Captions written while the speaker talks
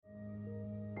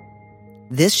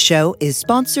This show is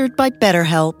sponsored by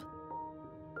BetterHelp.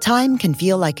 Time can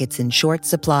feel like it's in short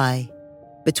supply.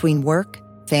 Between work,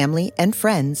 family, and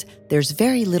friends, there's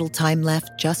very little time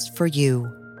left just for you.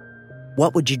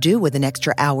 What would you do with an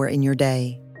extra hour in your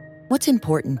day? What's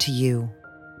important to you?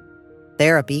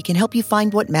 Therapy can help you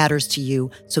find what matters to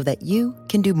you so that you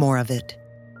can do more of it.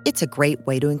 It's a great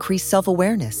way to increase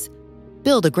self-awareness,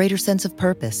 build a greater sense of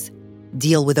purpose,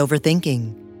 deal with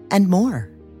overthinking, and more.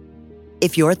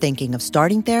 If you're thinking of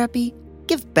starting therapy,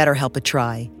 give BetterHelp a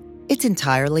try. It's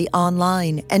entirely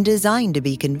online and designed to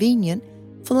be convenient,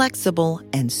 flexible,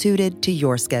 and suited to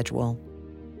your schedule.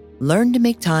 Learn to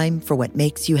make time for what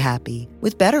makes you happy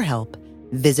with BetterHelp.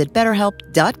 Visit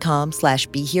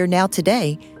BetterHelp.com/BeHereNow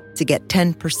today to get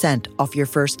 10% off your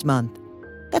first month.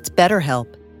 That's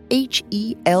BetterHelp,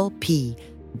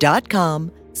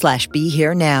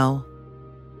 HELP.com/BeHereNow.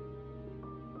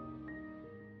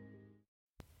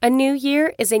 A new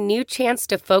year is a new chance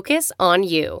to focus on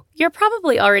you. You're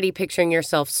probably already picturing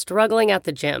yourself struggling at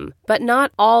the gym, but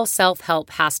not all self-help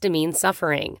has to mean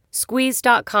suffering.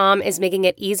 Squeeze.com is making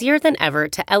it easier than ever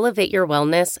to elevate your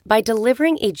wellness by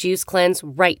delivering a juice cleanse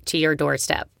right to your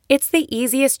doorstep. It's the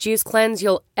easiest juice cleanse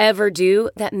you'll ever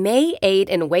do that may aid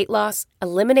in weight loss,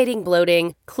 eliminating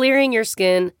bloating, clearing your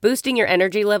skin, boosting your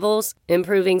energy levels,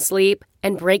 improving sleep,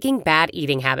 and breaking bad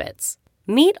eating habits.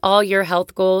 Meet all your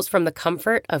health goals from the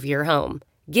comfort of your home.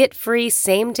 Get free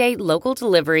same-day local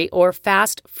delivery or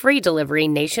fast free delivery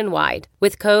nationwide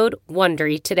with code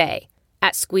WONDERY today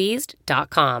at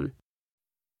squeezed.com.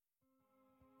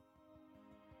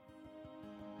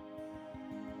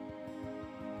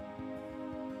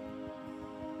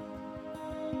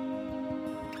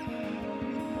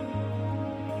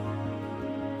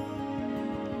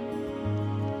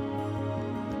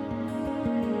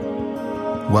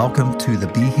 Welcome to the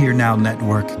Be Here Now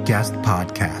Network guest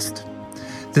podcast.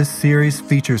 This series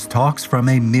features talks from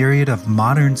a myriad of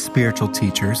modern spiritual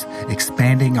teachers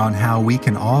expanding on how we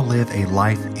can all live a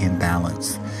life in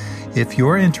balance. If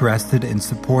you're interested in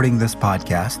supporting this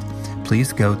podcast,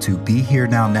 please go to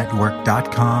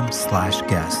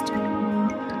BeHereNowNetwork.com/guest.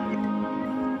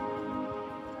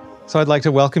 So I'd like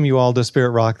to welcome you all to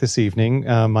Spirit Rock this evening.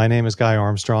 My name is Guy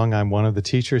Armstrong. I'm one of the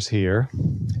teachers here.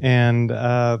 And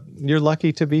you're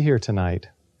lucky to be here tonight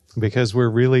because we're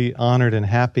really honored and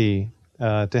happy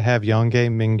to have Yongey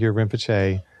Mingyur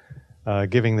Rinpoche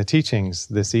giving the teachings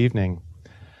this evening.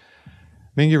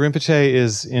 Mingyur Rinpoche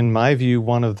is, in my view,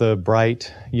 one of the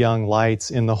bright young lights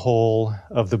in the whole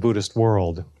of the Buddhist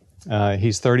world.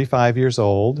 He's 35 years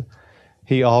old.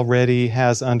 He already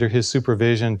has under his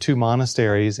supervision 2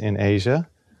 monasteries in Asia,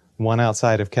 one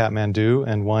outside of Kathmandu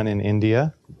and one in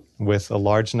India, with a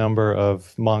large number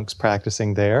of monks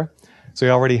practicing there. So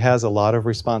he already has a lot of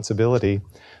responsibility.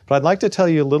 But I'd like to tell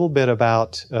you a little bit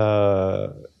about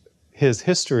his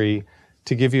history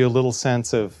to give you a little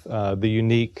sense of the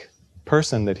unique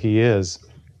person that he is.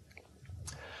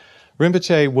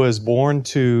 Rinpoche was born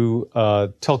to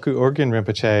Tulku Urgyen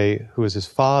Rinpoche, who was his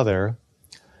father,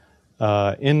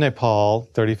 in Nepal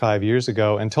 35 years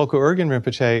ago. And Tulku Urgyen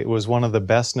Rinpoche was one of the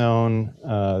best-known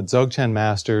Dzogchen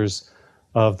masters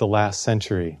of the last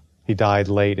century. He died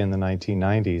late in the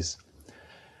 1990s.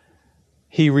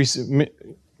 Mingyur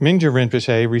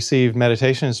Rinpoche received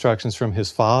meditation instructions from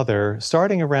his father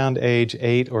starting around age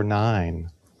 8 or 9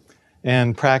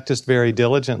 and practiced very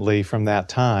diligently from that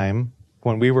time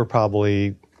when we were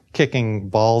probably kicking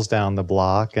balls down the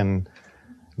block and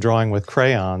drawing with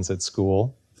crayons at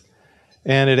school.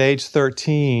 And at age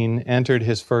 13, entered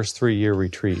his first 3-year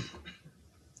retreat.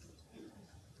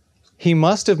 He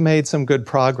must have made some good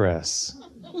progress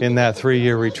in that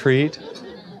 3-year retreat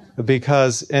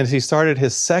because as he started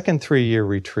his second 3-year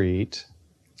retreat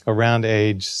around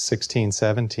age 16,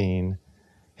 17,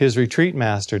 his retreat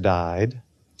master died,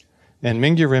 and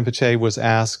Mingyur Rinpoche was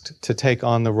asked to take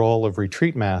on the role of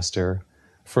retreat master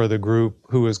for the group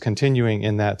who was continuing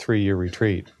in that 3-year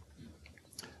retreat.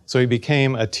 So he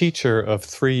became a teacher of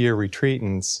 3-year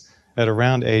retreatants at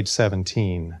around age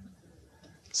 17.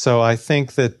 So I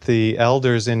think that the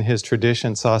elders in his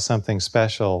tradition saw something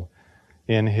special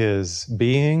in his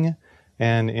being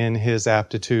and in his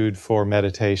aptitude for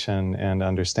meditation and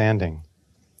understanding.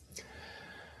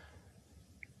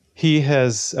 He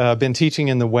has been teaching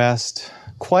in the West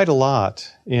quite a lot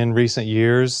in recent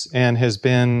years and has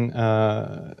been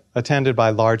attended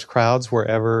by large crowds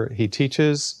wherever he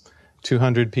teaches.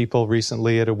 200 people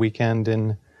recently at a weekend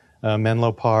in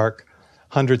Menlo Park,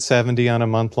 170 on a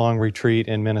month-long retreat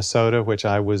in Minnesota, which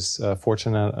I was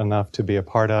fortunate enough to be a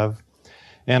part of.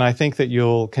 And I think that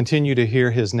you'll continue to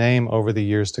hear his name over the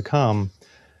years to come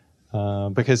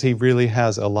because he really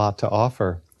has a lot to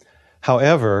offer.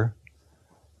 However,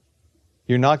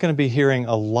 you're not going to be hearing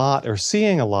a lot or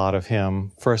seeing a lot of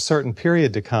him for a certain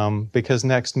period to come, because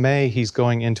next May he's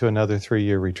going into another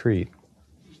 3-year retreat.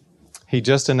 He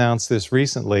just announced this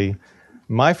recently.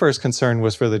 My first concern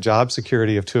was for the job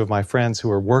security of 2 of my friends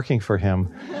who are working for him,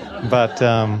 but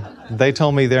they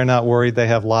told me they're not worried. They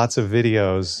have lots of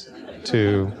videos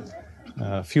to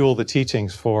fuel the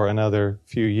teachings for another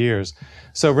few years.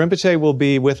 So Rinpoche will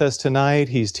be with us tonight.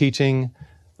 He's teaching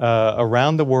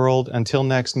around the world until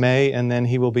next May, and then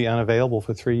he will be unavailable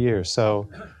for 3 years. So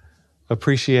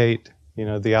appreciate,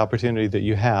 the opportunity that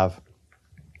you have.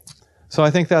 So I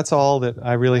think that's all that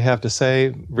I really have to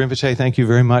say. Rinpoche, thank you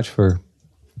very much for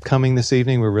coming this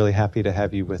evening. We're really happy to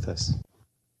have you with us.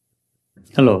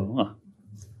 Hello.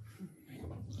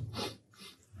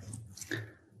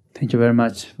 Thank you very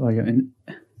much for your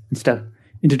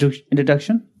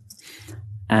introduction.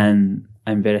 And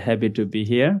I'm very happy to be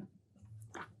here.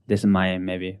 This is my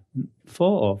maybe 3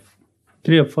 or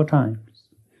 4 times.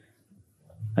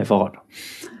 I forgot.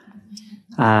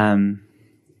 And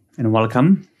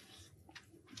welcome.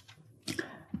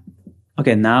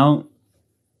 Okay, now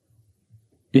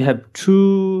you have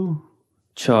 2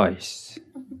 choice.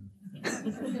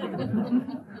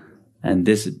 And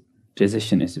this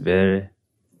decision is very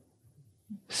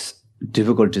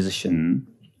difficult decision.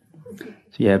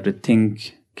 So you have to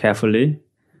think carefully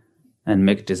and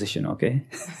make decision, okay?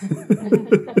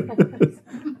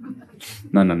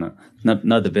 No.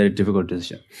 Not a very difficult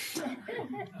decision.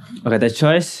 Okay, the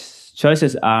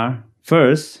choices are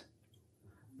first,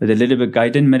 with a little bit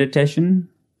guided meditation,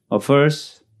 or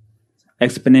first,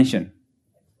 explanation.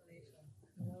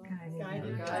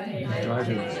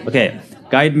 Okay,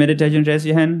 guide meditation, raise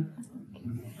your hand.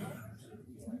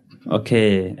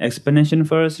 Okay, explanation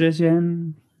first, raise your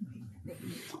hand.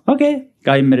 Okay,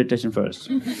 guide meditation first.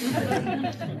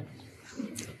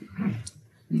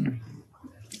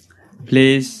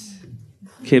 Please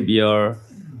keep your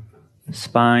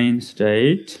spine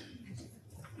straight.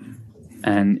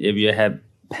 And if you have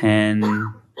pain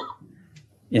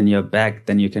in your back,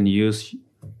 then you can use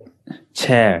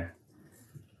chair,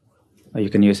 or you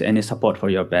can use any support for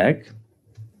your back.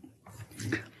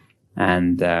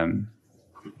 And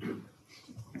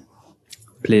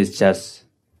please just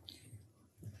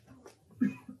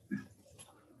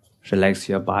relax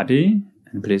your body,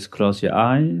 and please close your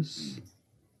eyes.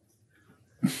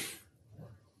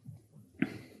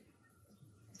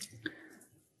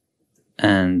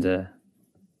 And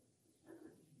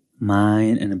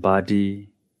mind and body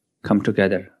come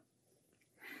together.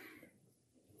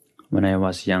 When I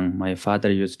was young, my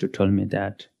father used to tell me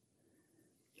that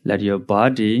let your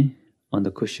body on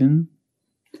the cushion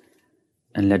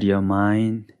and let your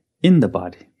mind in the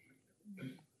body.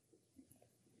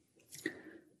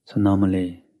 So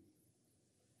normally,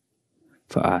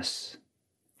 for us,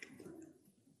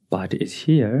 body is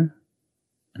here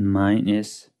and mind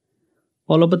is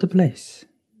all over the place.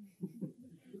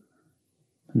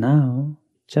 Now,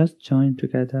 just join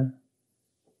together.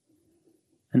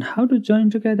 And how to join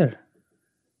together?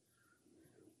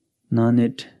 No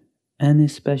need any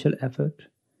special effort.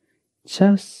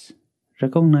 Just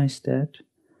recognize that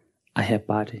I have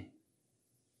body.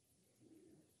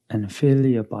 And feel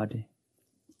your body.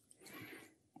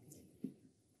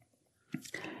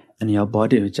 And your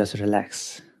body will just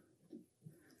relax.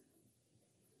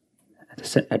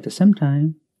 At the same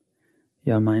time,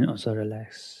 your mind also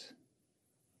relax.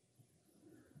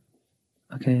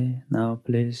 Okay, now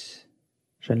please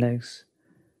relax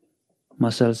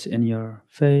muscles in your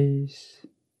face,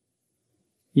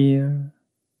 ear,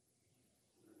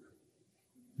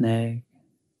 neck,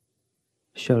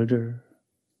 shoulder,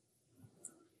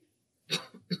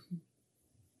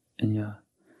 in your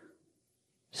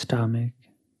stomach,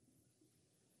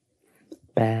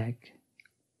 back,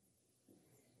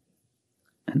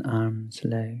 and arms,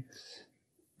 legs.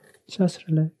 Just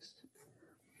relax.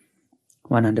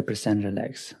 100%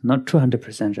 relax, not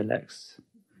 200% relax.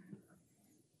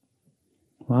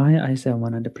 Why I say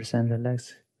 100%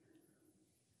 relax?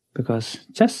 Because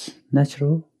just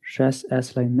natural, rest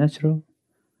as like natural.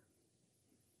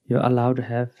 You're allowed to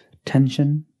have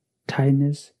tension,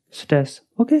 tightness, stress.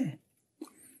 Okay,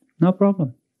 no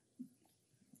problem.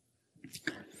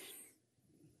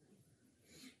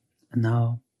 And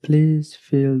now, please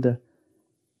feel the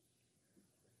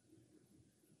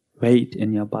weight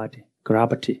in your body,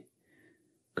 gravity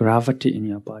in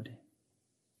your body.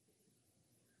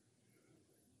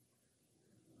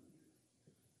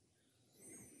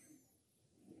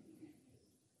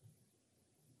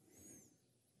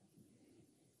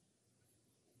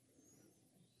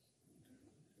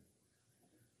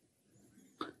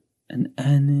 And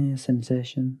any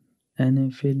sensation,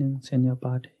 any feelings in your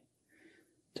body,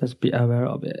 just be aware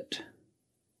of it.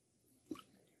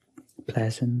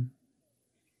 Pleasant,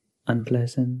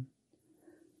 unpleasant,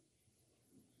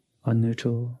 or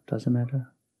neutral, doesn't matter.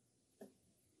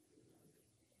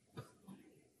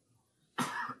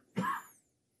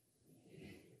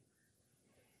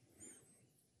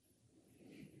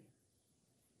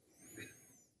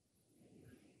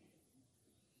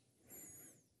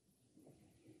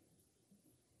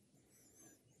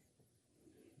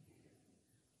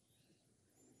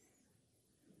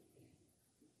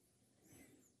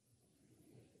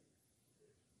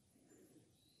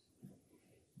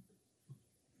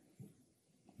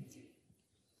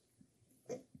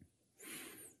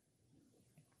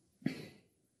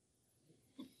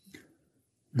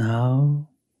 Now,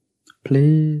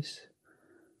 please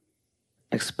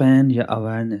expand your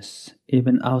awareness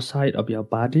even outside of your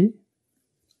body.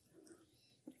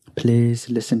 Please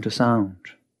listen to sound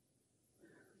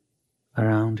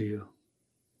around you.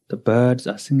 The birds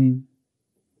are singing.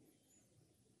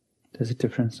 There's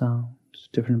different sounds,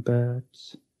 different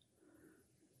birds.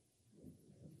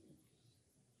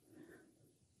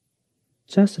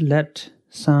 Just let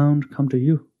sound come to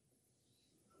you.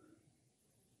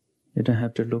 You don't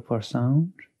have to look for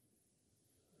sound.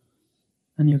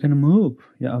 And you can move,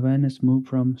 your awareness move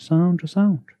from sound to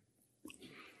sound.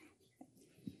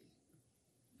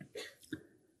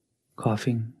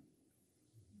 Coughing,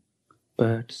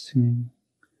 birds singing,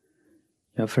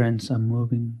 your friends are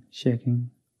moving,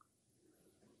 shaking.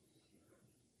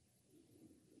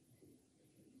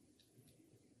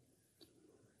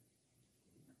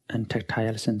 And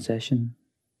tactile sensation,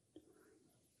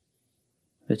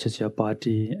 which is your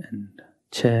body and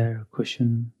chair,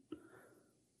 cushion,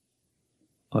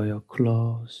 or your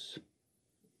clothes.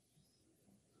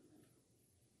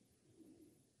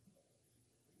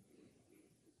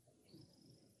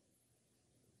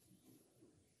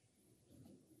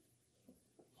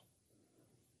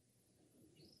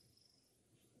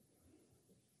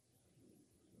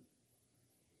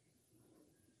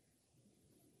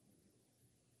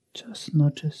 Just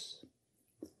notice.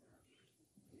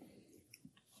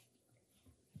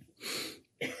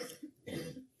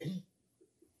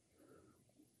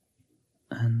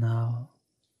 And now,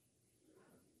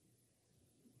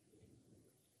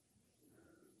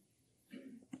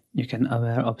 you can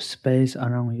aware of space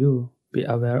around you. Be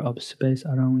aware of space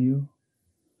around you.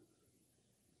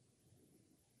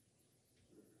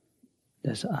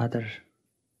 There's other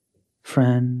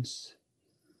friends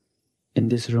in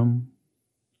this room,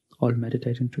 all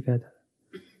meditating together.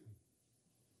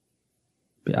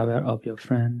 Be aware of your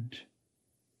friend.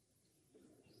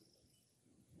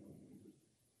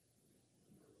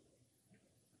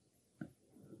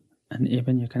 And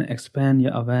even you can expand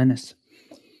your awareness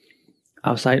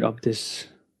outside of this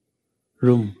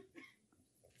room,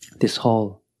 this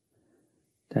hall.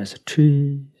 There's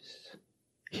trees,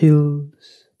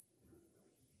 hills.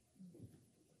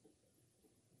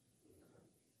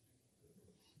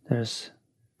 There's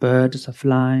birds are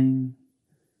flying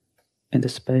in the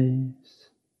space.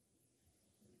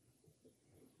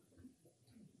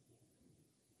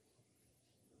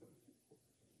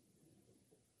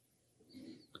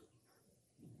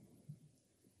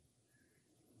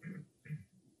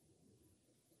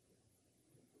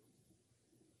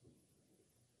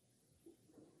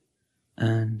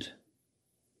 And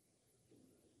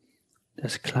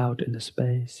there's cloud in the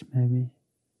space, maybe.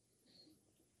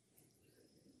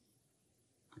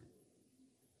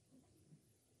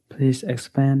 Please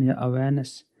expand your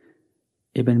awareness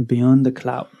even beyond the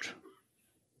cloud,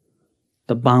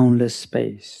 the boundless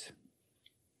space.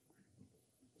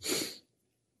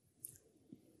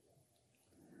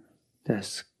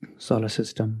 There's solar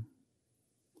system,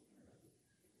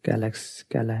 galaxies.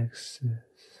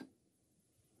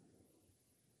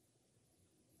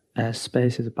 As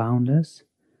space is boundless,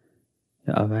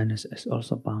 your awareness is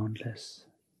also boundless.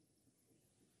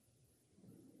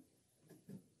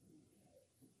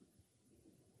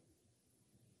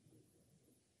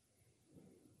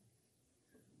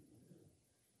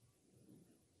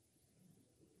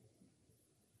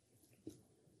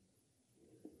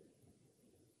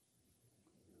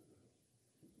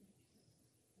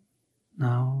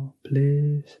 Now,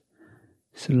 please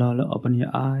slowly open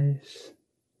your eyes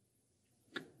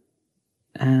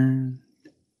and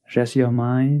rest your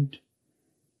mind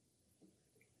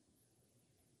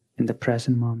in the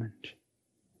present moment.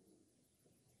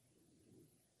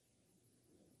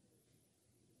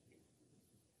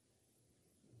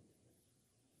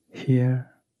 Here,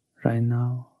 right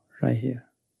now, right here.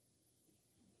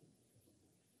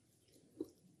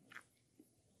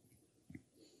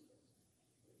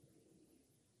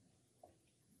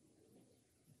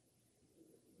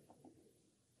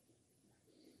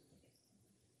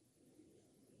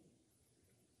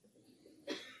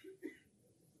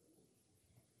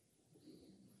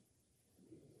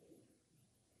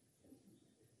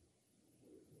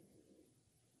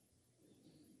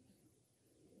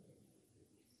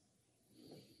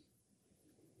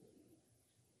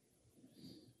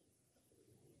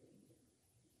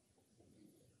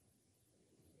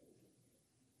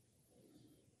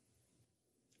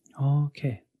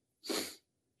 Okay.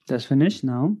 That's finished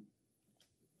now.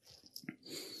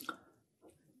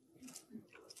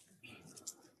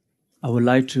 I would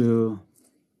like to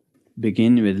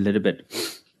begin with a little bit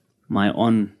my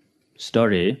own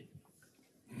story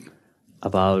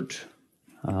about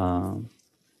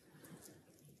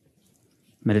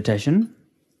meditation.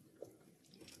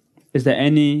 Is there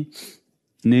any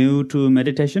new to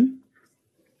meditation?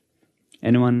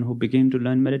 Anyone who began to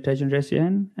learn meditation, raise your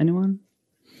hand. Anyone?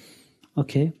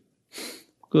 Okay,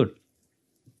 good.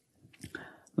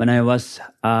 When I was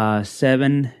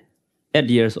 7, 8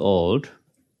 years old,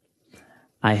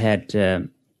 I had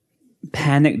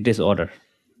panic disorder.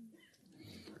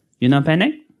 You know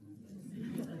panic?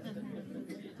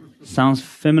 Sounds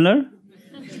familiar?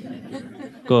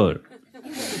 Good.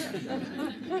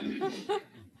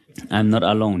 I'm not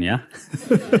alone, yeah?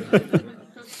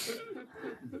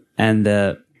 And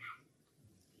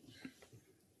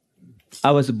I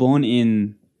was born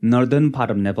in northern part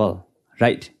of Nepal,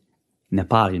 right?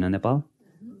 Nepal, you know Nepal?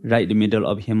 Right in the middle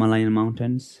of Himalayan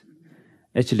mountains.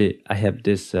 Actually, I have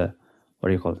this,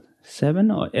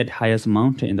 7 or 8 highest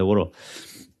mountain in the world.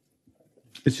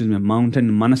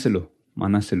 Mountain Manaslu.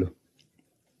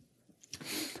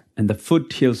 And the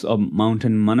foothills of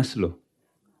Mountain Manaslu.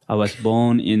 I was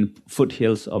born in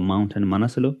foothills of Mountain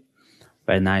Manaslu.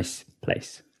 Very nice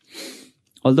place.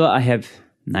 Although I have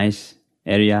nice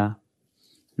area,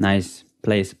 nice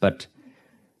place, but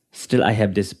still I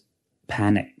have this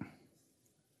panic.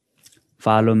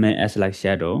 Follow me as like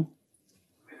shadow.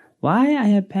 Why I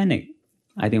have panic?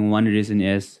 I think one reason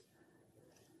is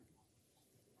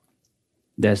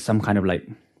there's some kind of like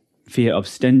fear of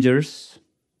strangers.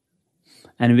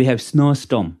 And we have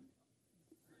snowstorm.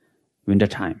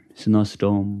 Wintertime,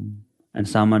 snowstorm. And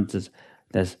summer,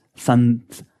 there's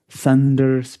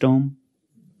thunderstorm.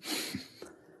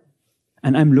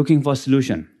 And I'm looking for a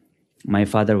solution. My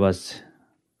father was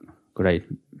great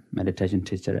meditation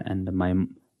teacher and my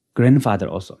grandfather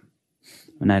also.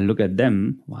 When I look at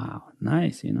them, wow,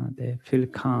 nice, they feel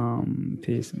calm,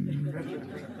 peace.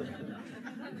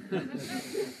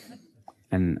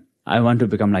 And I want to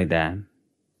become like that.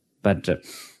 But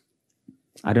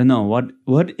I don't know,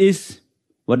 what is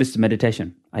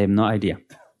meditation? I have no idea.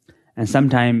 And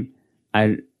sometime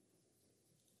I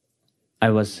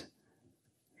was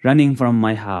running from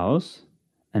my house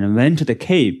and went to the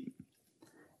cave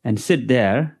and sit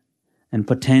there and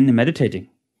pretend meditating.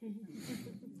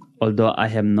 Although I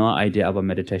have no idea about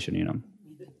meditation,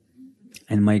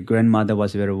 And my grandmother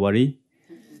was very worried.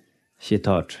 She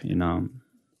thought,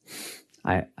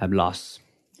 I've lost.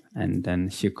 And then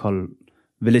she called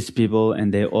village people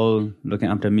and they all looking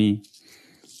after me.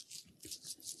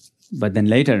 But then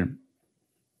later,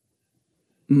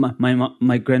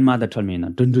 my grandmother told me,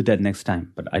 don't do that next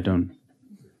time. But I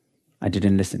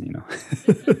didn't listen,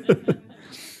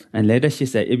 And later she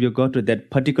said, if you go to that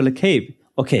particular cave,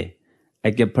 okay, I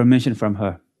get permission from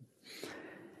her.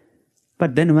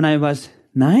 But then when I was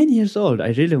 9 years old,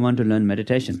 I really want to learn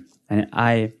meditation. And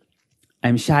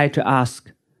I'm shy to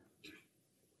ask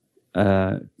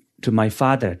to my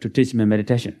father to teach me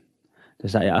meditation.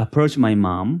 So I approached my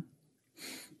mom,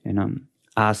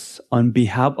 asked on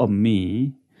behalf of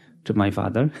me to my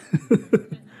father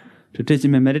to teach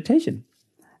me meditation.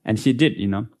 And she did,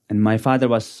 and my father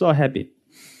was so happy,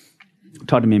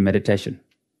 taught me meditation.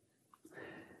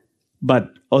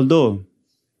 But although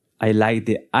I like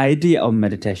the idea of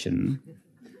meditation,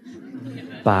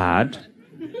 but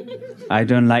I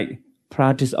don't like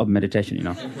practice of meditation,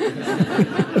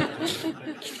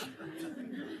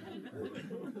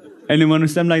 Anyone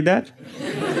understand like that?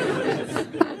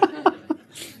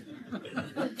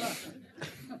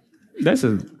 That's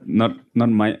not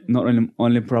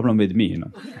only problem with me,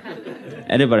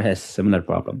 Everybody has similar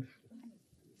problem.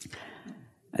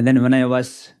 And then when I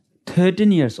was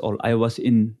 13 years old, I was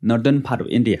in northern part of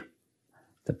India,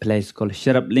 the place called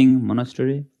Sherabling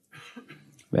Monastery,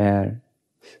 where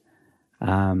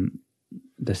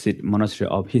the monastery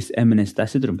of His Eminence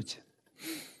Dasit Rinpoche.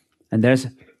 And there's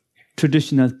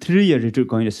traditional 3-year retreat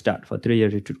going to start, for 3-year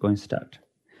retreat going to start.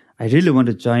 I really want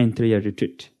to join 3-year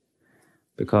retreat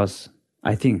because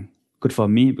I think good for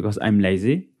me because I'm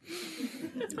lazy.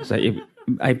 So if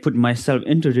I put myself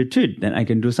into retreat, then I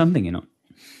can do something,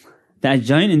 Then I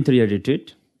joined in 3-year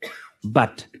retreat,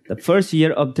 but the first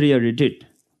year of 3-year retreat,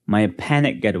 my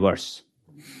panic get worse.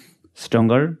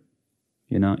 Stronger,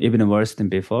 even worse than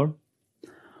before.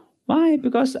 Why?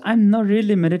 Because I'm not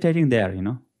really meditating there,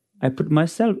 I put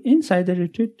myself inside the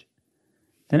retreat.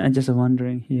 Then I'm just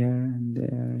wandering here and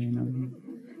there,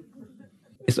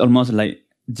 It's almost like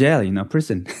jail,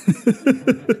 prison.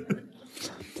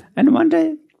 And one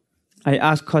day, I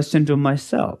ask question to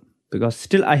myself, because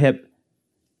still I have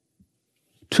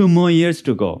 2 more years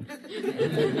to go.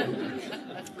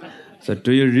 So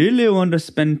do you really want to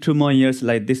spend 2 more years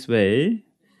like this way?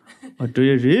 Or do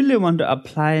you really want to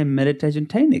apply meditation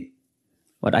technique,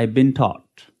 what I've been taught?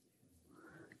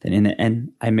 Then in the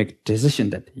end, I make a decision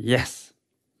that, yes,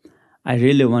 I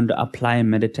really want to apply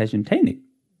meditation technique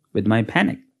with my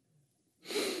panic.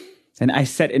 Then I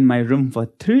sat in my room for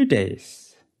 3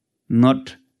 days,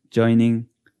 not joining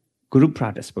group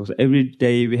practice, because every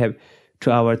day we have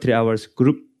 2 hours, 3 hours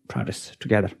group practice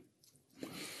together.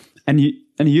 And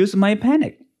use my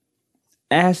panic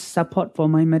as support for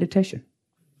my meditation.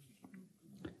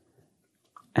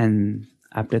 And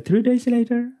after 3 days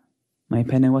later, my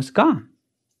panic was gone.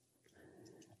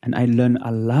 And I learned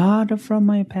a lot from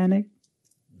my panic.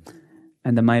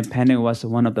 And my panic was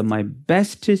one of my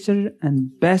best teacher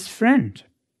and best friend.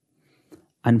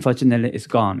 Unfortunately, it's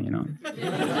gone,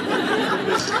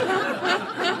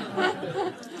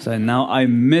 So now I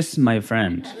miss my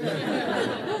friend.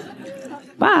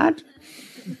 But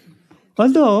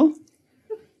although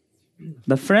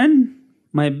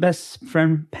my best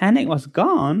friend panic was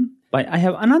gone, but I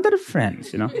have another friend,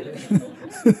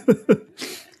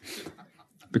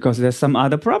 Because there's some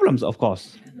other problems, of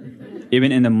course.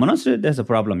 Even in the monastery, there's a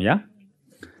problem, yeah?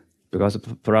 Because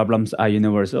problems are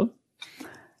universal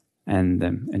and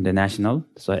international,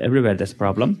 so everywhere there's a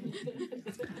problem.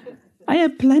 I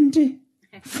have plenty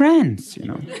friends,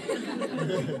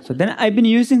 So then I've been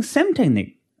using same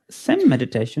technique, same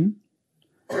meditation,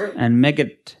 and make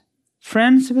it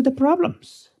friends with the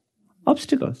problems,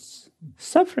 obstacles,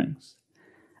 sufferings.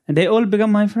 And they all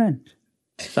become my friend.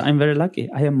 So I'm very lucky.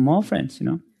 I have more friends,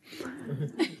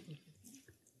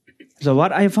 So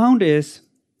what I found is,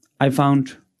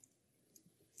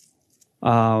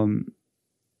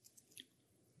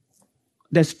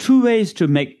 there's 2 ways to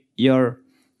make your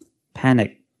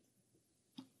panic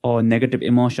or negative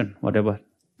emotion, whatever,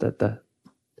 the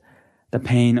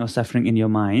pain or suffering in your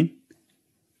mind,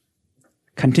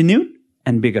 continued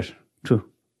and bigger too.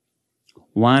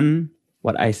 One,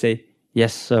 what I say,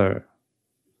 yes, sir.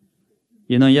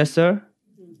 You know, yes, sir?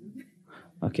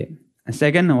 Okay. And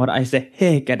second, what I say,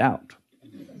 hey, get out.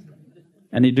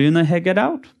 And do you know, hey, get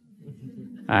out?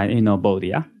 You know both,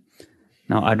 yeah?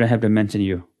 Now, I don't have to mention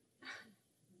you.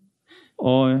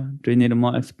 Or do you need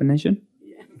more explanation?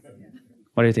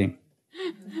 What do you think?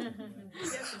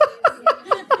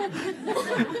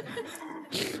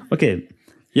 Okay.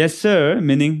 Yes, sir,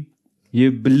 meaning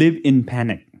you believe in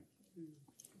panic.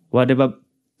 Whatever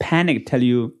panic tell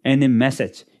you any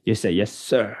message, you say, yes,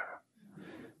 sir.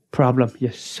 Problem,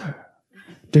 yes, sir.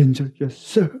 Danger, yes,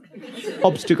 sir.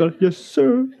 Obstacle, yes,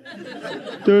 sir.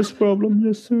 There's problem,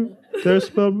 yes, sir. There's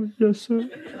problem, yes, sir.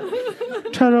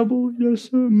 Terrible, yes,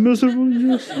 sir. Miserable,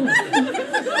 yes, sir.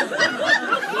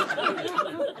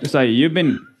 So you've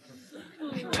been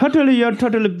you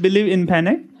totally believe in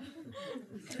panic.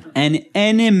 And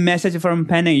any message from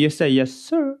panic, you say, yes,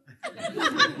 sir.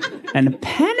 And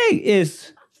panic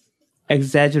is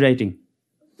exaggerating.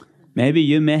 Maybe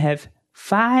you may have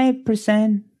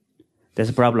 5%. There's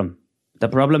a problem. The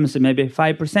problem is maybe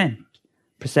 5%.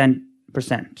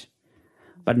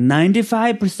 But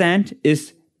 95%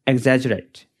 is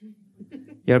exaggerate.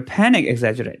 Your panic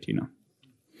exaggerate,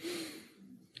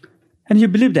 And you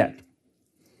believe that.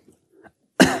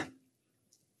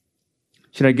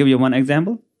 Should I give you one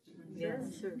example? Yes,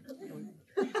 sir.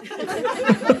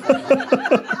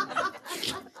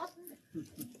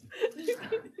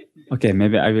 Okay,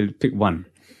 maybe I will pick one.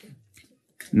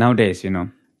 Nowadays,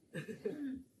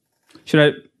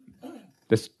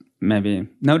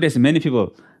 nowadays many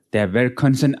people, they are very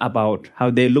concerned about how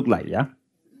they look like, yeah?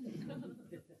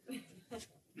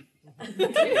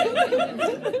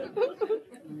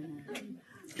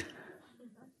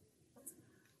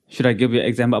 Should I give you an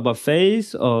example about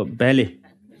face or belly?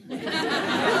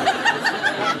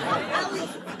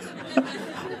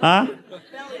 Huh?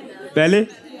 Belly?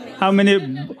 How many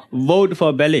vote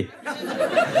for belly?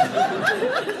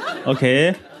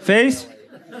 Okay. Face?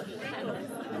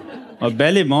 Or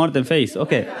belly more than face?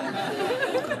 Okay.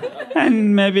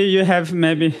 And maybe you have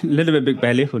a little bit big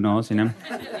belly, who knows,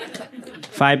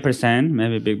 5%,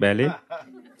 maybe big belly.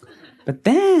 But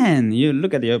then you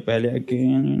look at your belly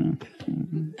again,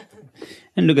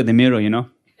 and look at the mirror, Now,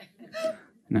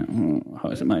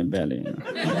 how's my belly?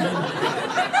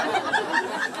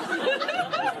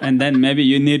 And then maybe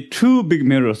you need 2 big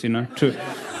mirrors,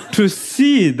 to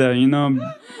see the,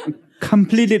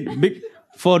 completed big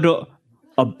photo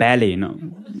of belly,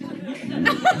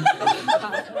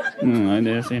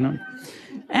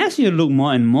 As you look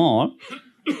more and more,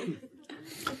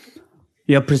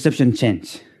 your perception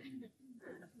change.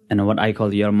 And what I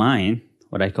call your mind,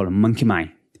 what I call a monkey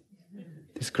mind,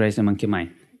 this crazy monkey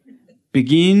mind,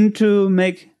 begin to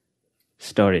make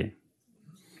story,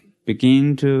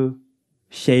 begin to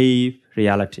shape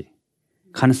reality,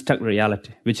 construct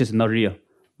reality, which is not real,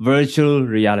 virtual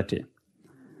reality.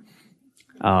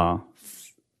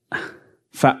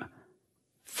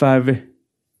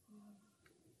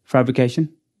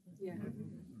 Fabrication? Yeah.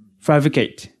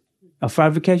 Fabricate. A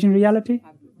fabrication reality?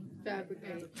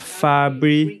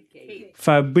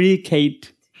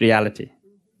 Fabricate reality.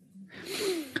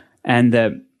 And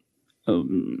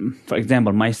for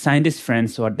example, my scientist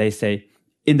friends, what they say,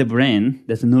 in the brain,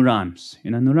 there's neurons.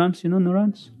 You know neurons?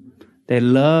 They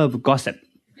love gossip.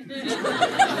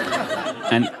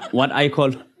 And what I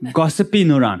call gossipy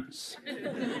neurons.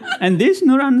 And these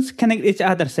neurons connect each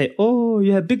other, say, oh,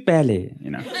 you have big belly,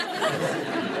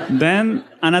 Then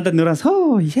another neuron says,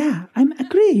 oh, yeah, I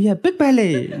agree, you have big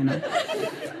belly,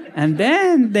 And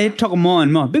then they talk more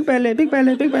and more, big belly, big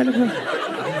belly, big belly.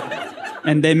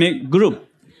 And they make group,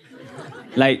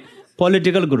 like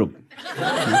political group.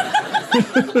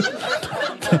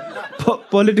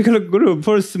 Political group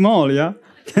for small, yeah?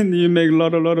 And you make a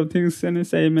lot of things and you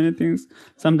say many things.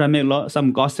 Sometimes make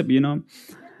some gossip,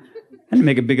 and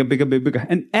make it bigger.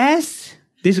 And as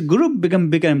this group become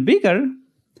bigger and bigger,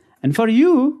 and for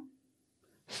you,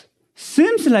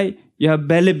 seems like your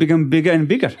belly become bigger and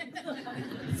bigger.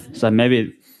 So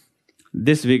maybe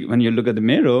this week when you look at the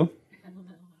mirror,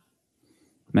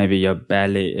 maybe your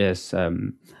belly is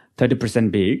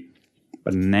 30% big,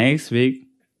 but next week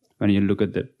when you look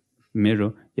at the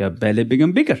mirror, your belly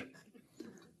become bigger.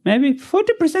 Maybe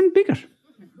 40% bigger.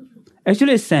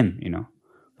 Actually, it's same,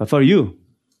 But for you,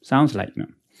 sounds like,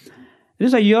 It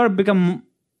is like you become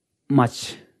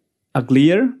much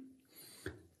uglier,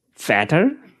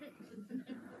 fatter,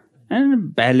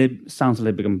 and belly sounds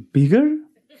like become bigger.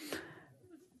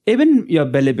 Even your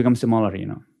belly becomes smaller,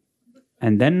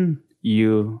 And then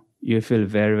you feel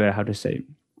very, very, how to say,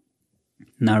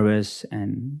 nervous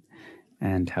and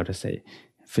how to say,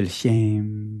 feel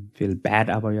shame, feel bad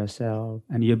about yourself,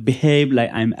 and you behave like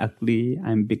I'm ugly,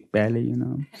 I'm big belly,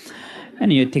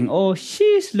 And you think, oh,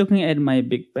 she's looking at my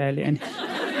big belly, and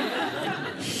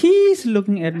he's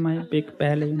looking at my big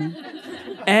belly,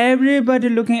 Everybody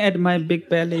looking at my big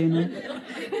belly,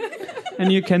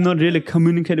 And you cannot really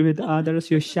communicate with others,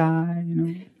 you're shy,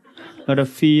 A lot of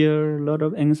fear, a lot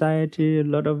of anxiety, a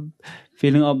lot of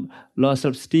feeling of low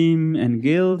self-esteem and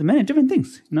guilt, many different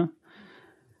things,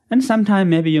 And sometimes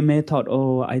maybe you may thought,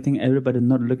 oh, I think everybody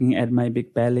not looking at my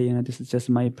big belly, this is just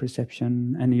my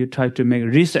perception. And you try to make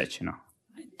research, I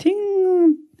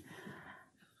think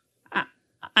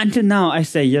until now I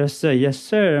say, yes,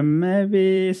 sir,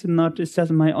 maybe it's not, it's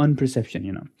just my own perception,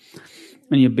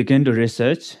 And you begin to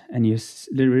research and you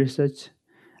research.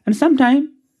 And sometimes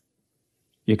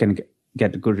you can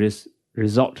get a good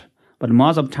result. But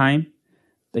most of the time,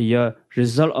 the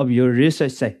result of your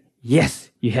research say, yes,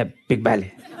 you have big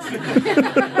belly.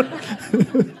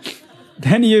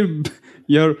 Then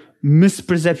your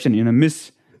misperception,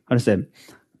 how to say,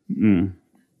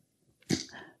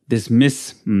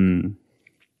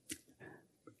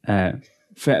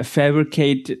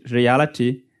 fabricated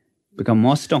reality become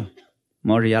more strong,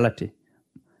 more reality.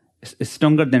 It's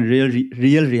stronger than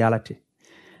real reality.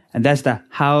 And that's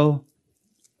how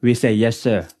we say, yes,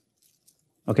 sir.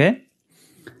 Okay?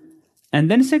 And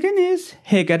then second is,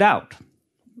 hey, get out.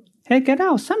 Hey, get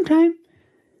out. Sometime.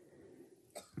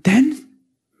 Then,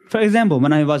 for example,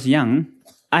 when I was young,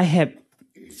 I had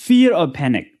fear of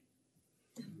panic.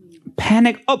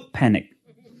 Panic of panic.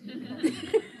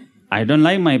 I don't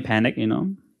like my panic,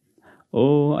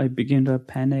 Oh, I begin to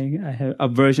panic. I have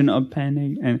aversion of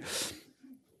panic. And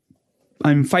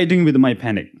I'm fighting with my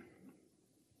panic.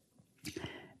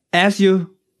 As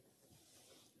you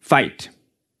fight,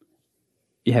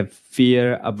 you have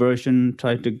fear, aversion,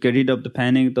 try to get rid of the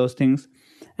panic, those things.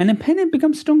 And the panic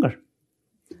becomes stronger.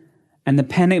 And the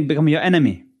panic becomes your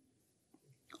enemy.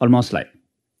 Almost like.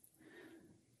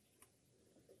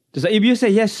 So if you say,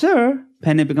 yes, sir,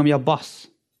 panic becomes your boss,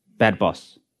 bad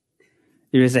boss.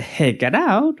 If you say, hey, get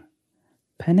out,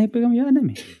 panic becomes your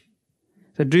enemy.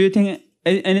 So do you think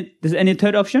there's any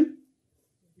third option?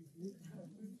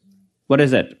 What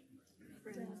is it?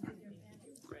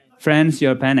 Friends,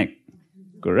 your panic.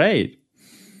 Great.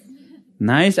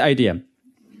 Nice idea.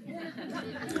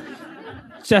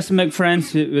 Just make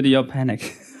friends with your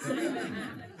panic.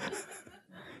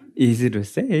 Easy to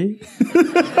say.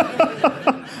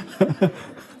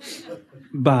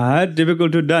 But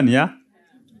difficult to done, yeah?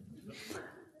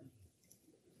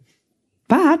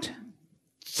 But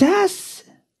just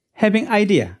having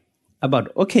idea,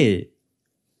 about, okay,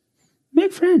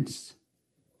 make friends.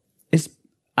 It's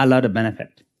a lot of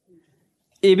benefit.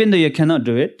 Even though you cannot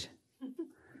do it,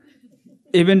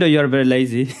 even though you're very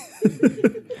lazy,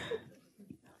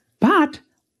 but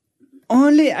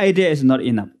only idea is not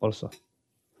enough also.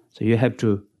 So you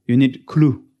need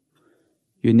clue.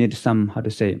 You need some,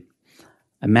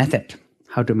 a method,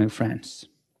 how to make friends.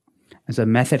 And so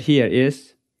method here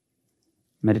is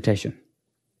meditation.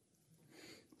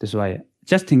 That's why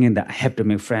just thinking that I have to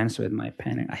make friends with my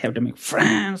pen. I have to make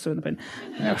friends with the pen.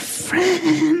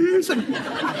 Friends.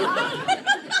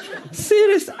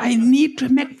 Serious, I need to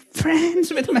make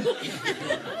friends with my...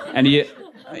 And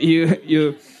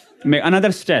you make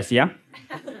another stress, yeah?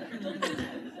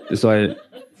 That's why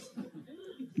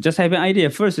just having an idea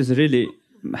first is really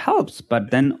helps,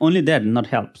 but then only that not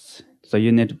helps. So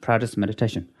you need to practice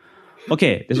meditation.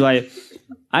 Okay, that's why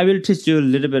I will teach you a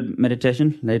little bit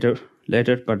meditation later,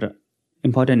 but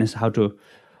important is how to,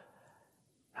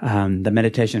 the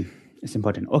meditation is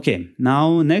important. Okay,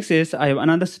 now next is, I have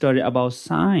another story about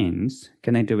science,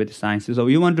 connected with science. So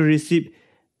you want to receive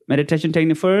meditation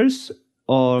technique first,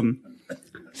 or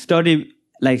study,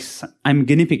 like I'm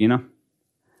guinea pig,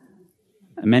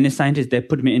 Many scientists, they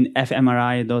put me in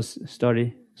fMRI, those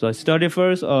study. So I study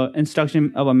first, or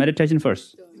instruction about meditation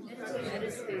first?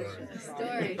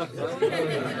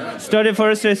 Study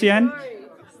first, raise your hand.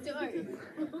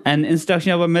 And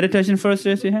instruction about meditation first,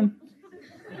 raise your hand.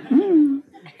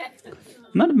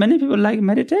 Not many people like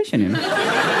meditation,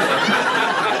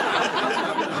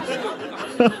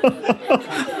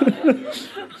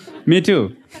 Me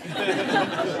too.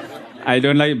 I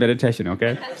don't like meditation,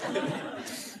 okay?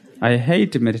 I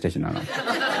hate meditation.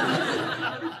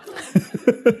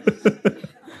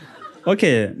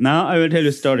 Okay, now I will tell you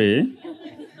a story.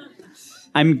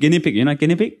 I'm guinea pig. You know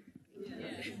guinea pig?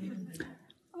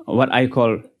 What I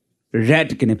call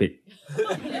red guinea pig.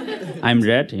 I'm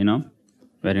red,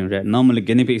 wearing red. Normally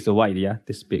guinea pig is white, yeah,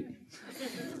 this big.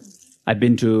 I've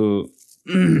been to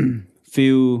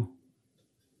few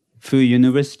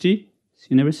universities.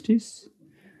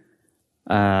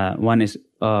 One is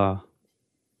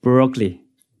Berkeley.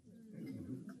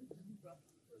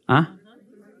 Huh?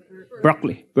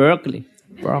 Berkeley.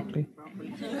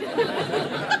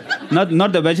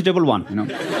 Not the vegetable one,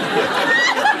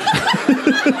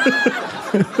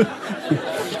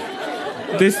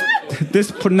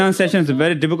 This pronunciation is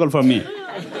very difficult for me.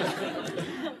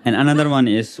 And another one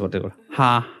is what they call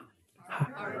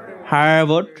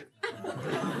Harvard.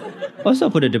 Also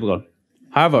pretty difficult.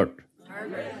 Harvard.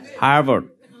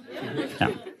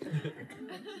 Yeah.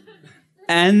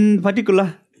 And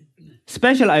particular,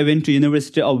 special, I went to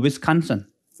University of Wisconsin.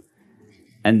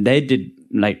 And they did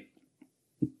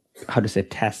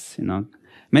tests,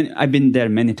 I've been there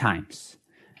many times.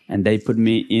 And they put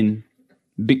me in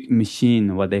big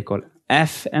machine, what they call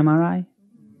fMRI.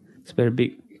 It's very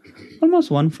big.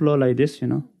 Almost one floor like this,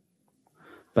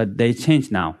 But they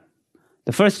changed now.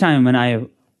 The first time when I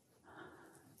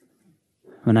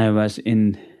was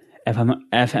in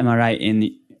fMRI in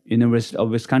University of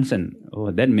Wisconsin,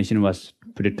 that machine was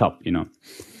pretty top,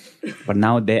 But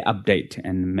now they update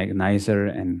and make nicer.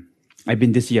 And I've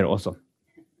been this year also.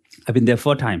 I've been there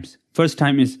 4 times. First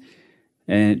time is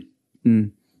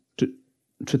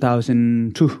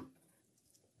 2002.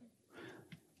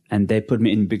 And they put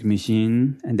me in big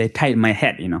machine and they tied my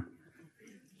head,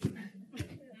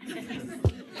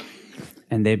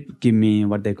 And they give me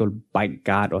what they call bite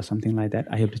guard or something like that.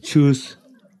 I have to choose.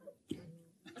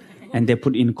 And they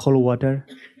put in cold water,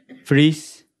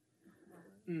 freeze.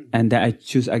 And then I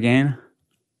choose again.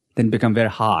 Then become very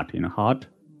hard, hard.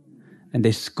 And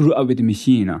they screw up with the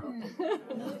machine,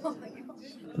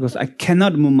 Because I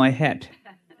cannot move my head.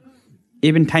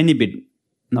 Even tiny bit,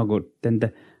 no good. Then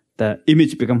the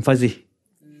image become fuzzy.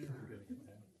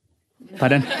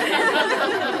 Pardon?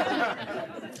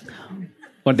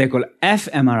 What they call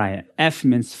fMRI. F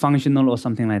means functional or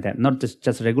something like that, not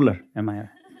just regular MRI.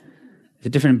 The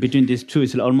difference between these two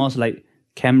is almost like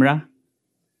camera,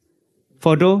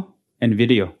 photo, and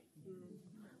video.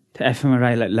 The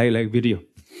fMRI like video.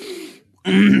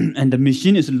 And the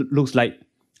machine looks like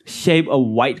shape of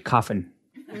white coffin.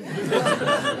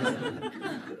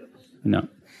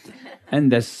 And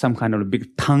there's some kind of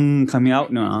big tongue coming out.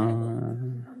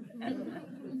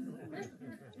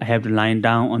 I have to lie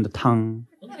down on the tongue.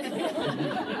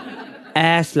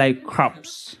 Ass like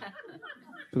crops.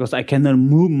 Because I cannot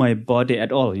move my body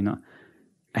at all,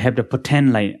 I have to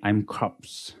pretend like I'm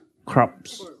corpse.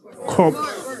 Corpse.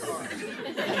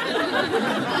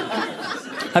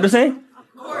 How to say?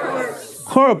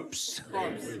 Corpse.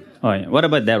 Oh, yeah. What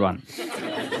about that one?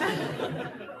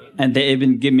 And they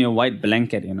even give me a white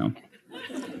blanket,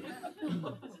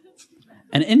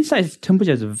 And inside,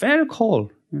 temperature is very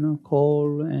cold,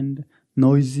 cold and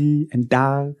noisy and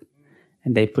dark.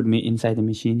 And they put me inside the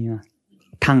machine,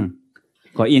 tongue,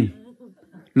 go in.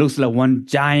 Looks like one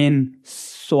giant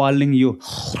swallowing you.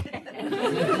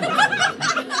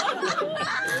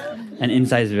 And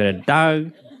inside is very dark,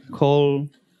 cold,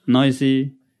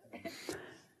 noisy.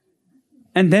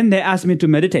 And then they asked me to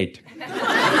meditate.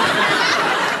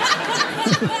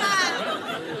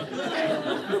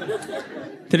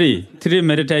 Three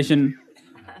meditation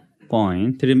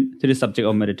point, three subject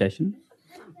of meditation.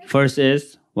 First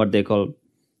is what they call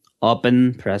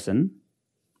open present.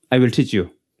 I will teach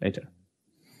you later.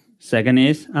 Second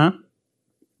is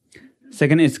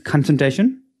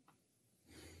concentration.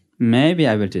 Maybe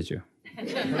I will teach you.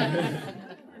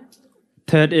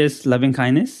 Third is loving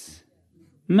kindness.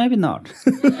 Maybe not.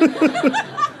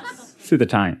 See the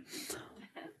time.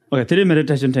 Okay, 3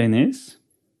 meditation techniques.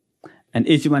 And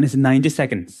each one is 90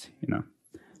 seconds,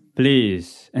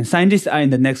 Please. And scientists are in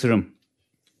the next room.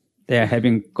 They are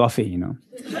having coffee,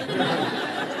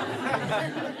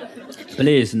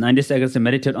 Please, 90 seconds to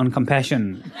meditate on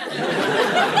compassion.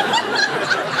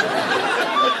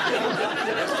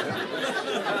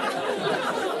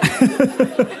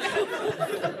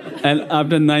 And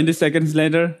after 90 seconds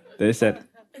later, they said,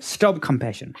 stop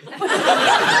compassion.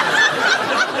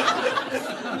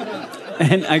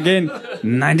 And again,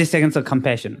 90 seconds of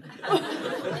compassion.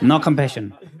 No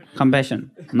compassion.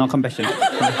 Compassion. No compassion.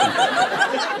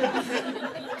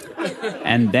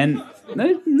 And then,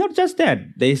 not just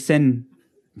that, they send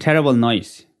terrible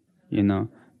noise,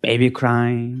 baby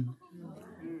crying,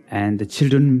 and the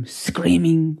children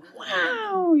screaming,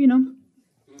 wow,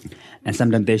 And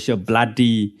sometimes they show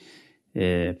bloody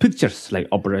pictures like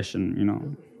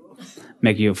operation,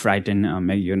 make you frightened or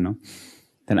make you,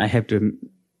 Then I have to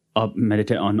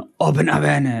meditate on open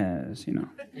awareness,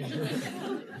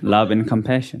 love and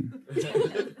compassion.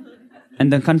 And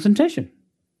then concentration.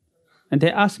 And they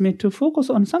asked me to focus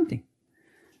on something.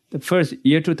 The first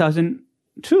year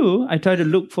 2002, I tried to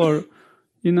look for,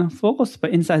 focus,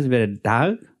 but inside is very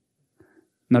dark,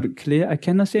 not clear. I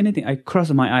cannot see anything. I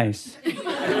cross my eyes.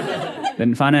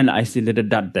 Then finally, I see little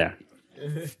dot there.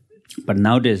 But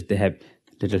nowadays, they have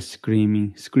little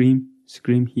scream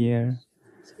here,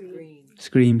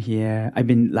 scream here. I've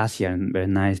been last year, and very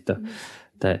nice.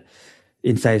 The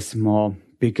inside is small,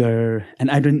 bigger, and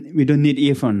we don't need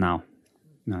earphone now.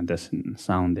 There's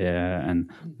sound there and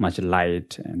much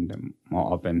light and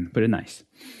more open. Very nice.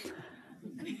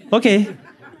 Okay.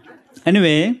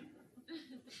 Anyway,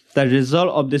 the result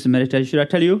of this meditation, should I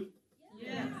tell you?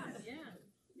 Yes.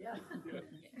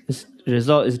 This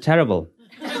result is terrible.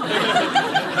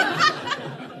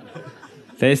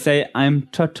 They say I'm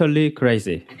totally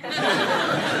crazy.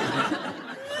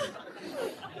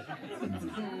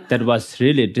 That was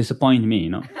really disappointing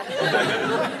me,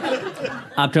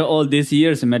 After all these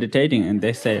years meditating, and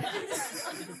they say,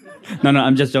 no,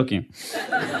 I'm just joking.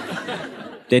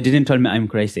 They didn't tell me I'm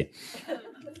crazy.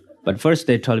 But first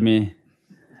they told me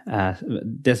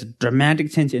there's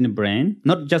dramatic change in the brain,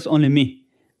 not just only me.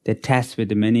 They test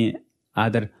with many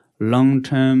other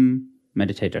long-term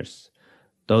meditators,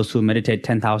 those who meditate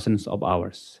 10,000 of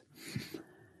hours.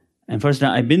 And first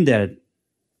time I've been there,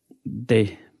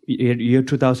 year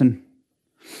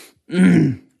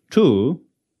 2002,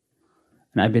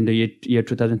 and I've been the year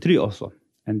 2003 also.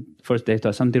 And first they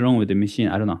thought something wrong with the machine.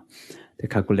 I don't know, the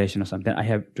calculation or something. I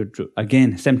have to do,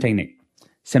 again, same technique,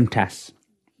 same task.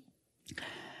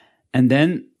 And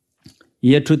then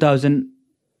year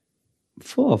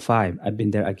 2004 or 5, I've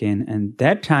been there again. And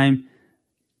that time,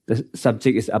 the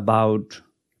subject is about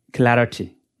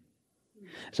clarity.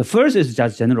 So first is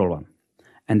just general one.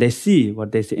 And they see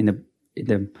what they see in the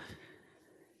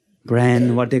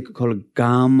brain, what they call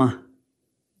gamma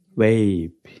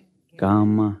wave,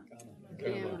 gamma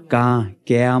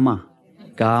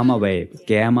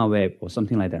wave, or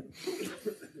something like that.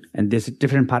 And this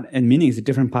different part, and meaning is a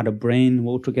different part of brain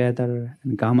work together,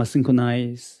 and gamma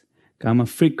synchronize, gamma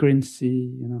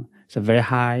frequency, it's a very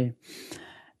high.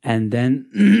 And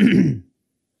then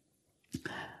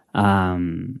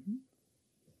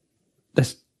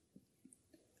the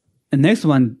next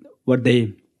one, what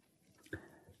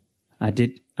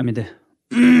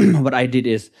I did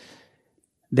is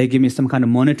they give me some kind of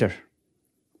monitor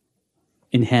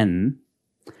in hand,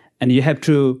 and you have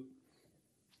to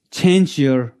change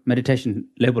your meditation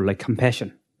level, like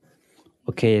compassion.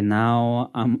 Okay,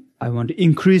 now I want to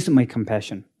increase my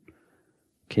compassion.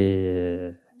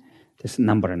 Okay, this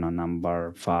number,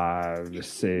 number 5,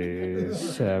 6,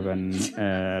 7,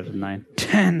 8, 9,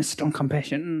 10. Strong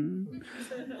compassion.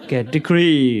 Okay,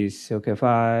 decrease. Okay,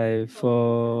 5,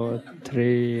 4,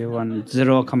 3, 1,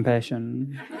 0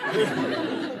 compassion.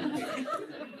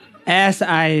 As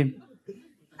I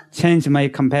change my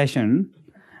compassion,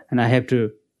 and I have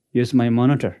to use my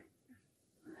monitor.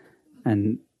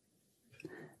 And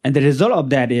the result of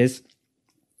that is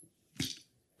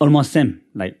almost same.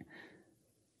 Like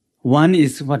one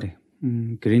is what?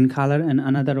 Green color and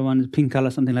another one is pink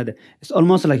color, something like that. It's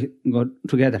almost like go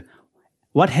together.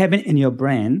 What happened in your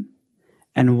brain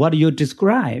and what you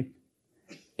describe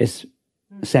is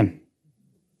same.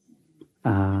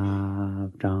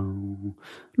 Up, down.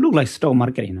 Look like stock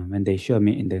market, when they show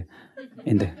me in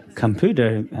the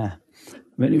computer.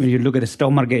 When you look at the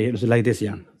stock market, it's like this,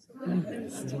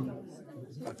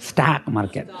 Stock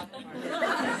market.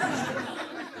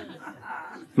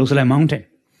 Looks like a mountain.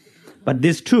 But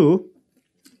these two,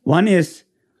 one is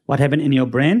what happened in your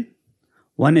brain,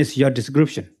 one is your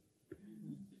description.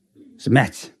 It's a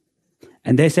match.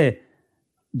 And they say,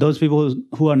 those people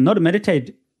who are not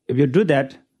meditate, if you do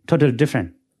that, totally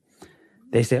different.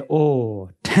 They say,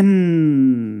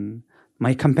 10,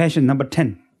 my compassion, number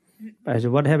 10. I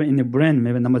said, what happened in your brain?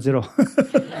 Maybe number 0.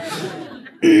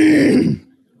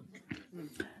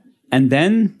 And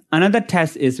then another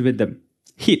test is with the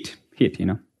heat,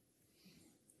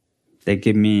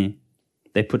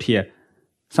 They put here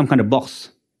some kind of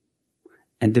box.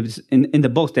 And in the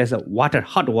box, there's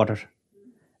hot water.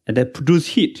 And they produce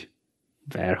heat,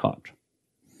 very hot.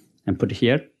 And put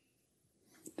here,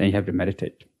 then you have to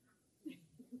meditate.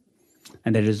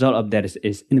 And the result of that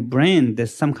is in the brain,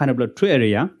 there's some kind of two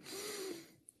area.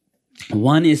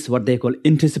 One is what they call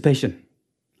anticipation.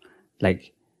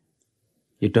 Like,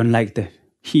 you don't like the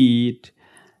heat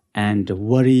and the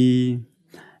worry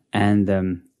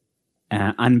and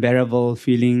unbearable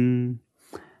feeling,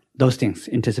 those things,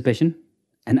 anticipation.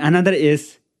 And another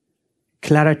is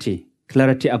clarity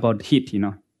about heat,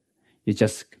 You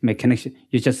just make connection.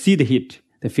 You just see the heat,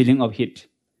 the feeling of heat,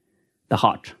 the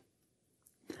hot.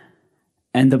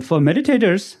 And for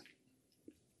meditators,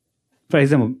 for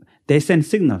example, they send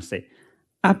signals, say,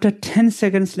 after 10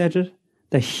 seconds later,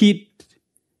 the heat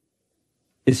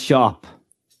is show up.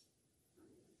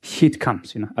 Heat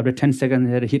comes, After 10 seconds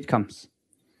later, heat comes.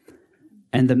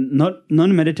 And the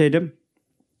non-meditative,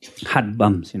 heart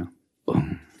bumps,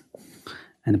 Boom.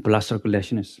 And the blood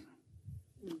circulation is.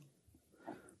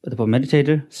 But for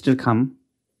meditator, still come.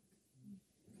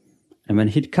 And when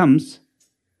heat comes,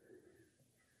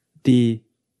 the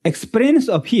experience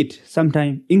of heat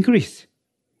sometimes increase,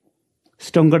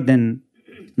 stronger than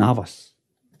nervous.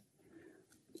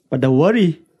 But the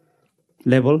worry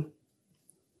level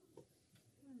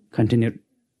continued,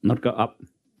 not go up,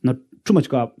 not too much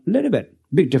go up, a little bit,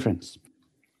 big difference.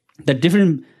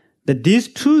 These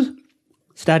two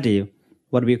study,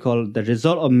 what we call the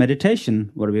result of meditation,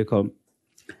 what we call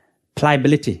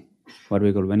pliability.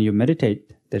 When you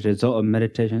meditate, the result of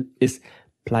meditation is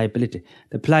pliability.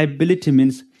 The pliability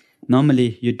means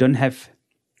normally you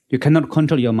cannot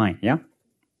control your mind,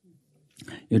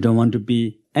 You don't want to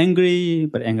be angry,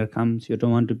 but anger comes. You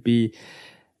don't want to be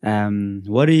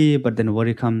worried, but then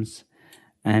worry comes.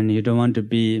 And you don't want to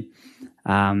be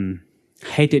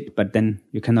hated, but then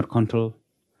you cannot control.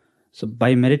 So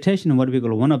by meditation,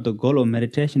 one of the goal of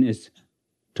meditation is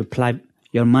to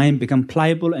your mind become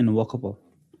pliable and workable.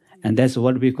 And that's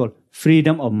what we call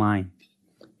freedom of mind.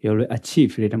 You will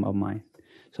achieve freedom of mind.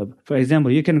 So, for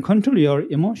example, you can control your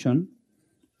emotion,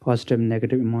 positive,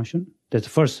 negative emotion. That's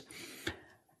first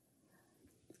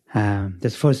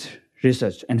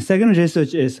research. And second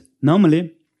research is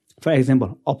normally, for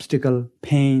example, obstacle,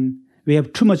 pain. We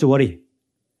have too much worry.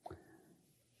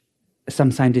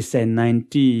 Some scientists say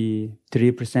 93%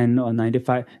 or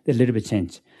 95%, a little bit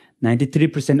change.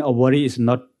 93% of worry is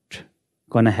not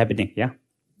gonna happening,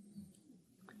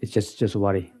 It's just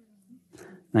worry.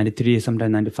 93,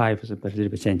 sometimes 95%, but a little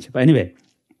bit change. But anyway,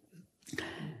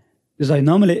 so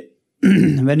normally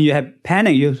when you have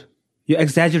panic, you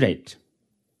exaggerate.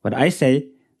 But I say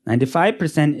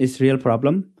 95% is real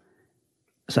problem.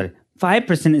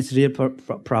 5% is real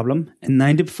problem, and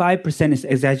 95% is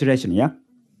exaggeration,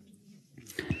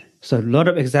 So a lot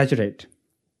of exaggerate.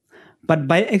 But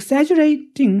by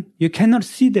exaggerating, you cannot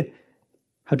see the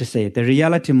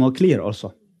reality more clear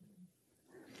also.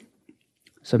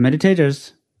 So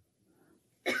meditators,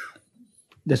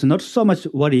 there's not so much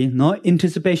worry, no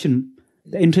anticipation.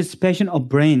 The anticipation of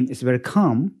brain is very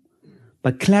calm,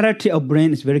 but clarity of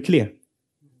brain is very clear.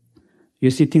 You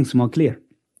see things more clear.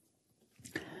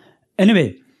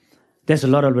 Anyway, There's a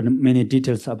lot of many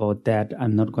details about that.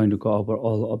 I'm not going to go over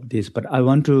all of this, but I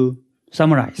want to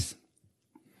summarize.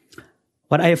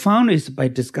 What I found is by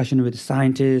discussion with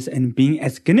scientists and being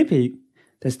as guinea pig,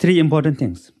 there's three important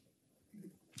things.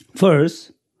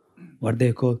 First, what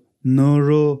they call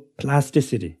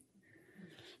neuroplasticity.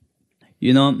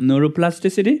 You know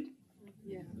neuroplasticity?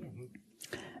 Yeah.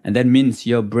 And that means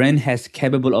your brain has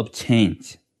capable of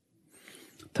change.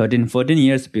 13, 14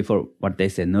 years before what they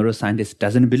say, neuroscientists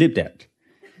doesn't believe that.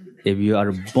 If you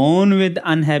are born with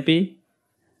unhappy,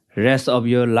 rest of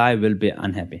your life will be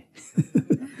unhappy.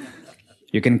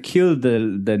 You can kill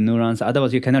the neurons,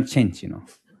 otherwise you cannot change,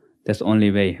 That's the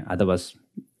only way, otherwise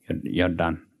you're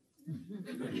done.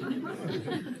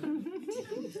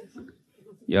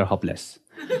 You're hopeless.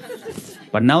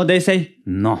 But now they say,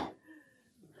 no.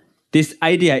 This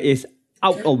idea is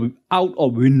out of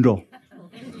window.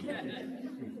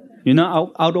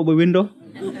 Out of a window?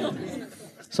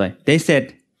 So they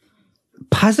said,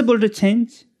 possible to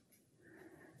change.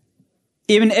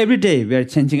 Even every day we are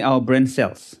changing our brain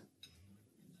cells.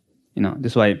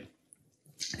 That's why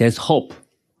there's hope.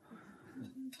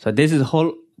 So this is the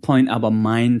whole point about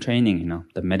mind training,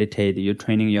 the meditate, you're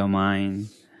training your mind.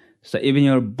 So even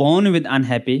you're born with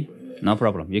unhappy, no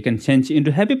problem. You can change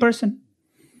into a happy person.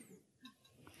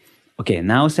 Okay,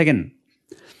 now second.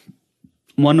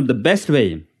 One of the best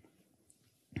way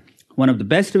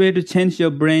to change your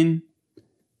brain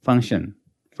function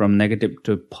from negative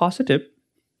to positive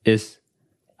is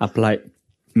apply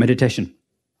meditation.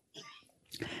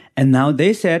 And now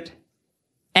they said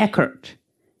accurate.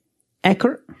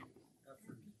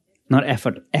 Not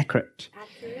effort, accurate.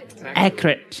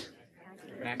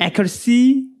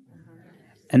 Accuracy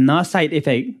and no side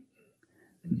effect,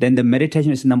 then the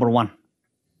meditation is number one.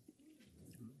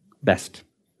 Best.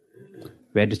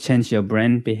 Where to change your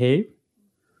brain behave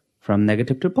from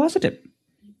negative to positive.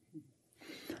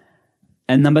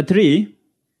 And number three,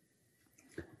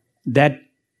 that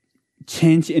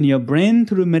change in your brain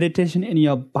through meditation in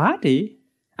your body,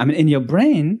 in your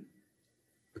brain,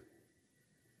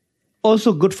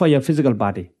 also good for your physical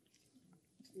body.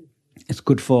 It's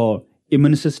good for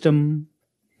immune system,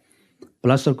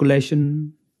 blood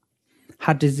circulation,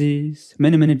 heart disease,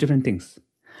 many, many different things.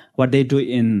 What they do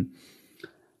in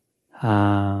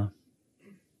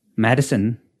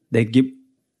medicine, they give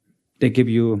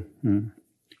you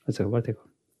what they call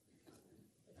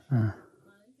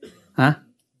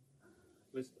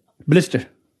blister.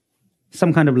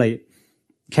 Some kind of like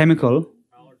chemical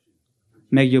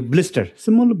make you blister,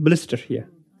 small blister here.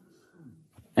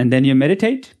 And then you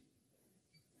meditate.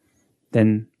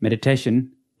 Then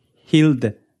meditation heal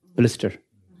the blister.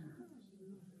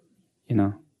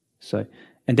 So,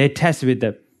 and they test with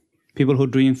the people who are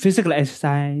doing physical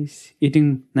exercise,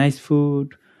 eating nice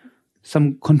food,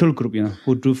 some control group,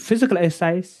 who do physical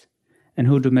exercise and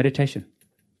who do meditation.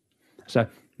 So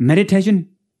meditation,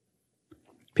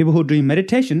 people who are doing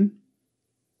meditation,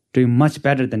 doing much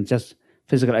better than just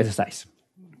physical exercise.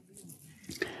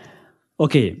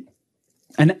 Okay,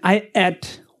 and I add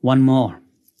one more.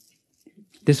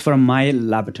 This is from my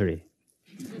laboratory.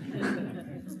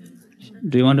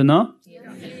 Do you want to know?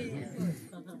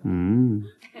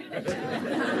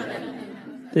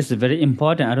 This is very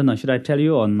important. I don't know, should I tell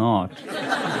you or not?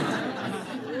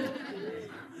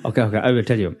 Okay, I will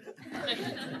tell you.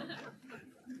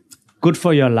 Good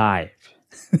for your life.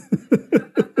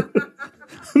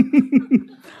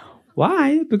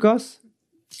 Why? Because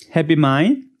happy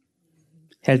mind,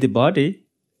 healthy body,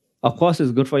 of course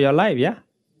it's good for your life, yeah?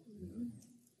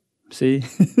 See?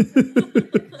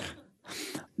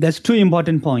 There's two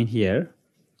important points here.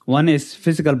 One is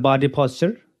physical body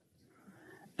posture.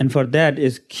 And for that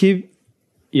is keep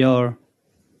your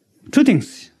two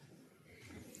things.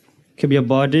 Keep your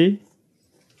body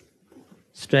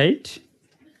straight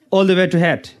all the way to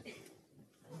head.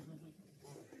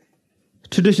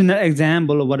 Traditional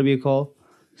example of what we call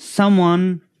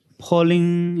someone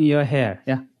pulling your hair.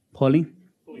 Yeah? Pulling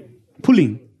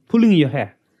your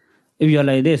hair. If you're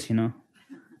like this,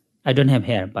 I don't have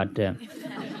hair, but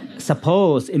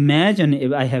imagine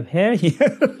if I have hair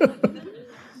here.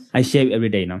 I shave every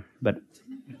day now, but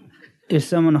if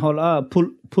someone hold up,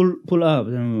 pull up,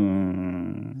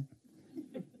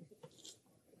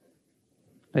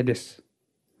 like this.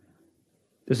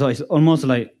 So it's almost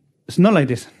like, it's not like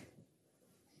this.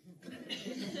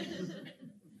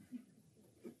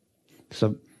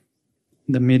 So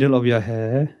the middle of your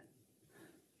hair,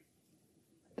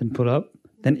 then pull up,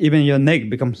 then even your neck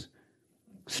becomes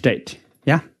straight.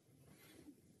 Yeah?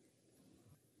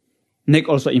 Neck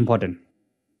also important.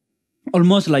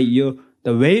 Almost like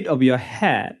the weight of your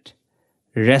head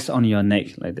rests on your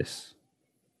neck like this.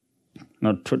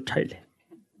 not too tightly.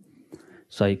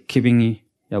 So keeping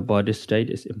your body straight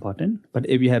is important. But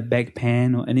if you have back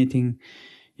pain or anything,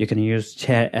 you can use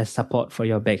chair as support for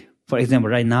your back. For example,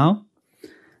 right now,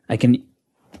 I can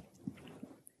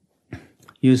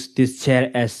use this chair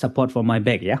as support for my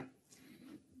back, yeah?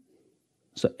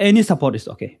 So any support is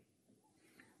okay.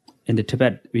 In the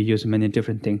Tibet, we use many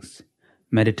different things.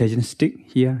 Meditation stick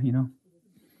here,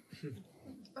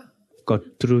 go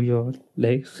through your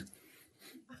legs.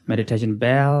 Meditation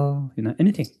bell,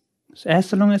 anything. So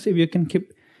as long as if you can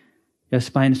keep your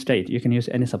spine straight, you can use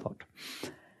any support.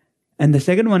 And the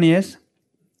second one is,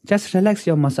 just relax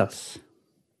your muscles.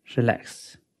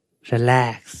 Relax.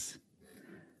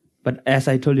 But as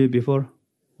I told you before,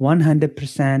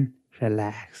 100%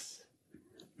 relax.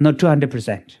 Not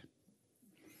 200%.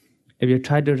 If you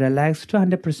try to relax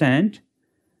 200%,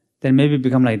 then maybe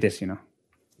become like this,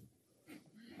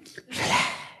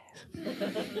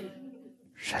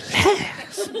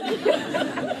 Relax.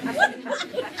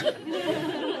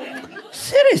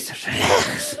 Serious,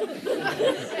 relax.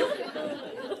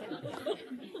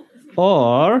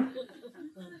 Or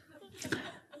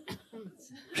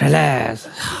relax.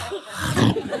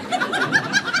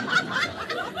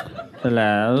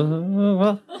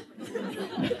 Relax.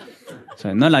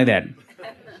 So not like that.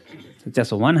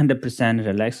 Just 100%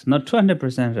 relax, not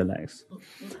 200% relax.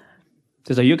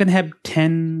 So you can have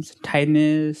tense,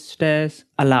 tightness, stress,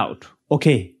 allowed.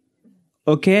 Okay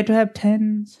to have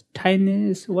tense,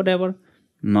 tightness, whatever.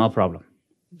 No problem.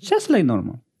 Just like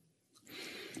normal.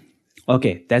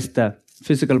 Okay, that's the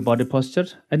physical body posture.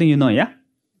 I think you know, yeah?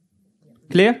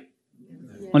 Clear?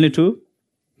 Only 2?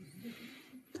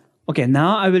 Okay,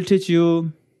 now I will teach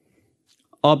you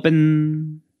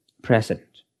open present.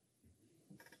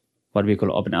 What we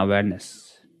call open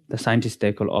awareness. The scientists,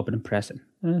 they call open present.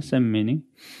 Same meaning.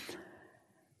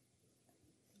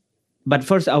 But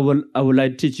first, I would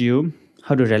like to teach you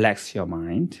how to relax your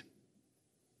mind.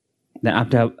 Then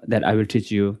after that, I will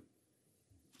teach you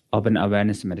open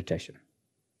awareness meditation.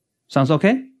 Sounds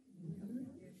okay?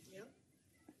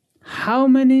 How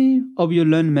many of you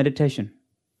learned meditation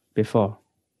before?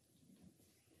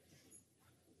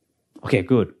 Okay,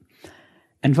 good.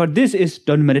 And for this is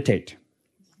don't meditate.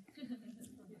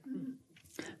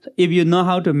 So if you know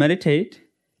how to meditate,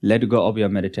 let go of your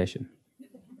meditation.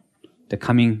 The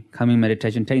coming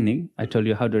meditation technique, I told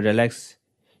you how to relax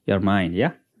your mind,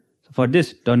 yeah? So for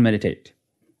this, don't meditate.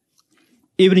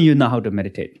 Even you know how to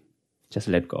meditate, just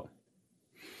let go.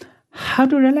 How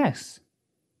to relax?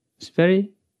 It's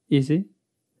very easy.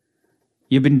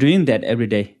 You've been doing that every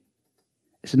day.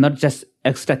 It's not just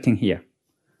extra thing here.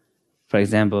 For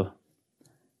example,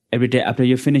 every day after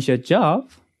you finish your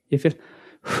job, you feel,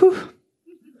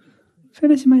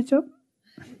 finish my job.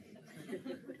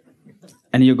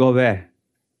 And you go where?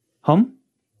 Home?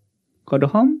 Go to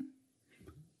home.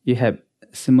 You have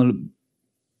small,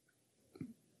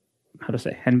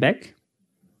 handbag,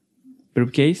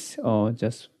 briefcase, or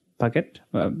just pocket,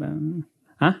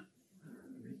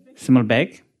 small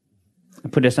bag.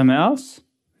 Put it somewhere else.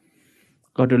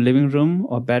 Go to living room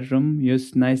or bedroom.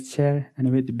 Use nice chair and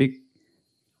with big,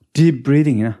 deep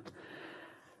breathing.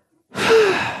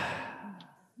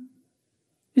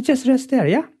 You just rest there,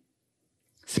 yeah?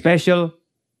 Special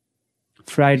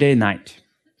Friday night.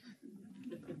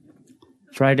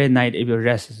 Friday night, if you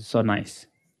rest, is so nice.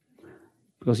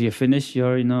 Because you finish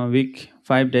your week,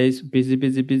 5 days,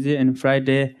 busy, and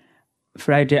Friday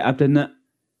afternoon,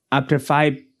 after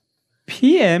 5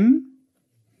 p.m.,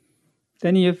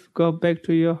 then you go back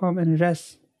to your home and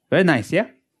rest. Very nice, yeah?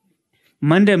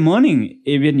 Monday morning,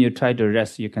 even you try to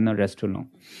rest, you cannot rest too long.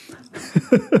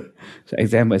 So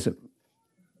example is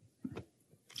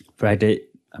Friday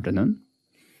afternoon.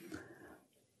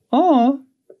 Or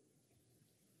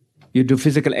you do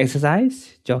physical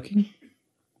exercise, jogging.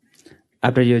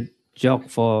 After you jog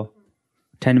for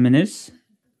 10 minutes,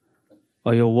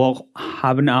 or you walk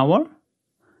half an hour,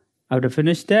 after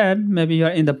finish that, maybe you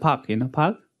are in the park,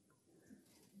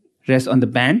 rest on the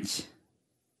bench.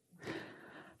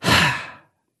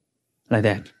 Like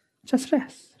that. Just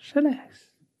rest,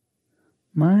 relax.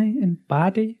 Mind and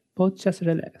body, both just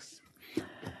relax.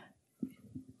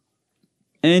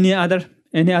 Any other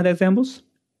examples?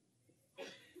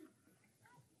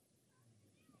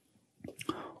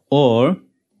 Or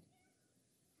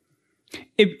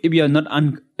if you're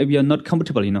not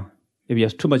comfortable, if you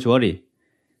have too much worry,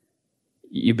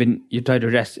 you try to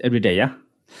rest every day, yeah?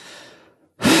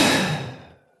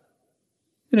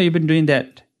 You've been doing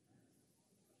that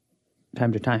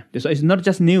time to time. So it's not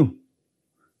just new.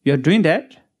 You're doing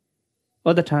that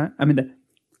all the time. The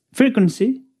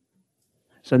frequency.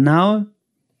 So now,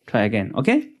 try again,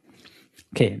 okay?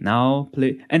 Okay, now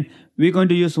please. And we're going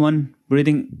to use one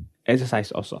breathing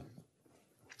exercise also.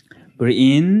 Breathe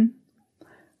in.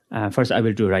 First I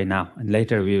will do right now, and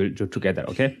later we will do together,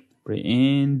 okay? Breathe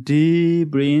in,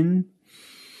 deep breathe in.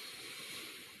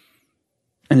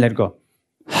 And let go.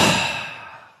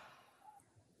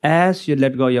 As you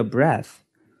let go your breath,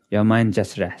 your mind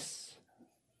just rests.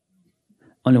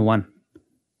 Only one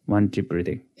deep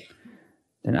breathing.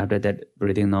 Then after that,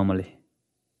 breathing normally.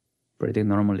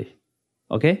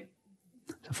 Okay?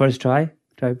 So first try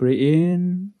breathe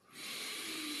in.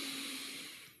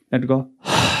 Let go.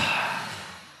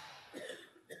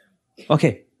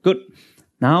 Okay, good.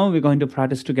 Now we're going to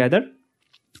practice together.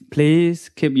 Please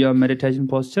keep your meditation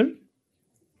posture.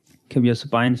 Keep your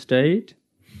spine straight.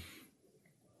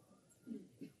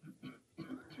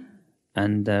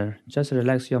 And just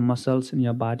relax your muscles in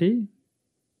your body.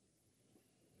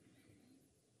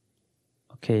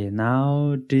 Okay,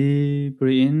 now deep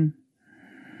breathe in.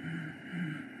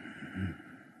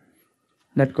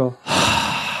 Let go.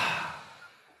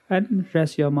 And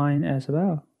rest your mind as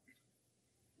well.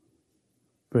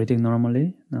 Breathing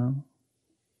normally now.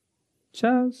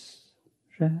 Just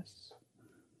rest.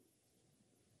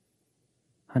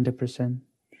 100%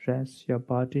 rest your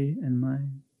body and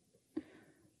mind.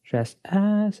 Rest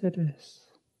as it is.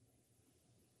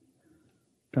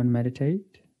 Don't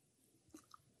meditate.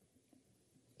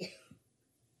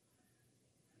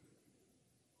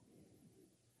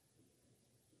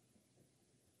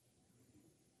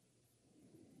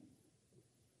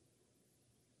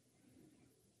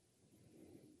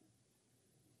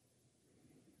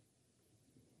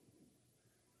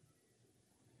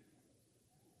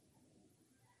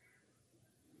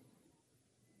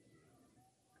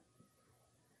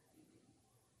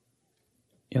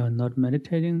 You're not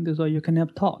meditating, this is why you can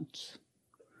have thoughts.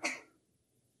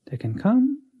 They can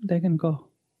come, they can go.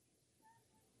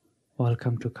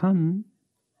 Welcome to come,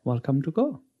 welcome to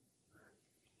go.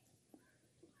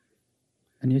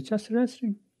 And you're just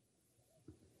resting.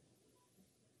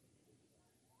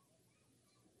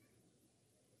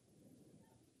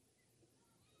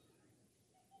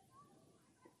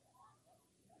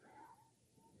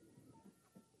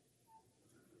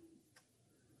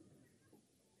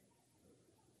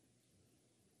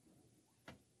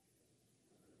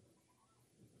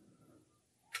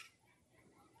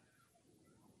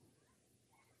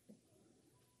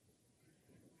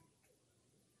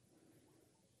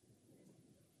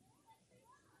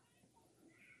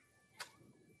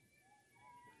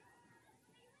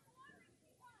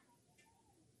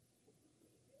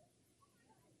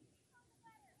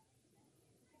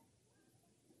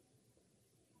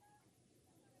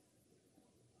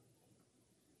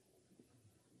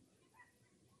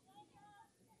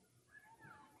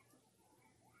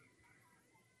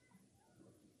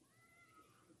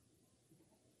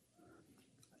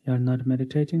 You're not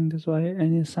meditating this way.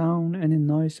 Any sound, any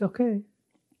noise, okay.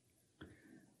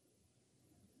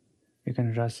 You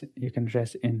can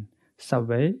rest in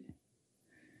subway.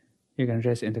 You can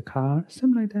rest in the car,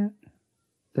 something like that.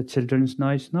 The children's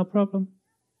noise, no problem.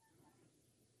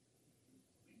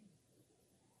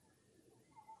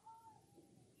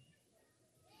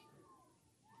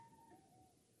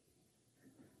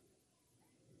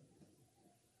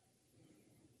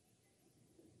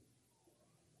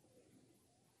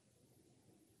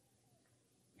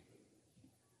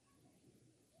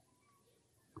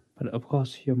 But of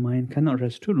course, your mind cannot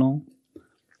rest too long.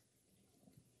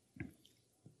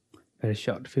 Very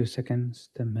short, few seconds,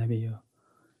 then maybe you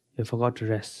forgot to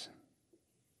rest.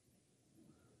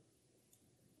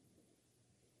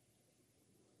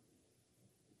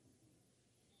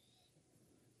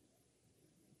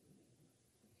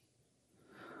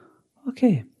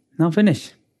 Okay, now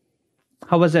finish.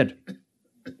 How was it?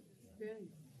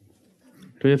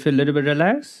 Do you feel a little bit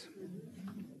relaxed?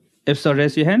 If so,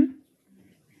 raise your hand.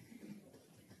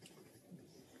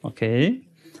 Okay.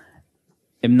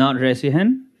 If not, raise your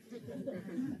hand.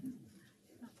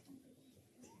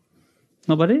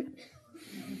 Nobody?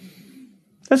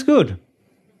 That's good.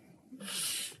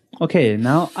 Okay,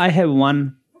 now I have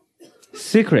one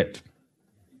secret.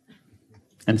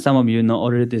 And some of you know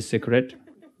already this secret.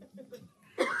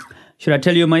 Should I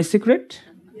tell you my secret?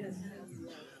 Yes.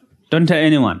 Don't tell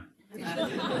anyone.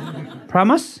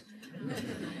 Promise?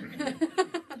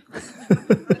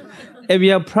 If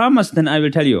you have promised, then I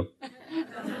will tell you.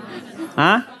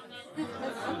 Huh?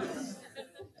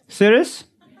 Serious?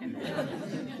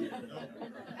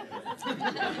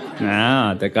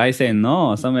 Ah, the guy saying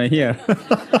no, somewhere here.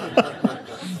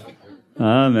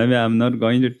 Maybe I'm not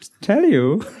going to tell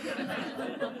you.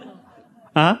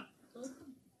 Huh?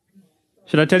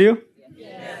 Should I tell you?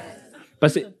 Yes.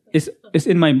 But It's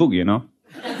in my book, you know.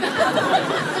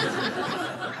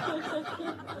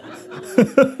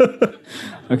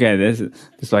 Okay,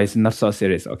 that's why it's not so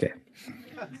serious. Okay,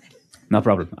 no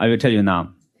problem. I will tell you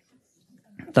now.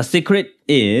 The secret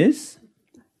is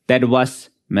that was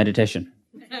meditation.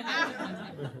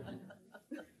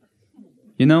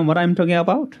 You know what I'm talking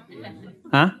about?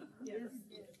 Huh?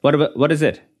 What is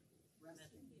it?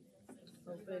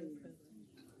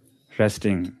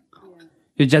 Resting.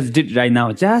 You just did right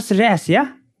now. Just rest,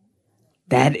 yeah?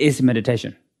 That is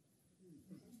meditation.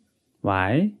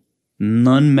 Why?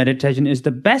 Non-meditation is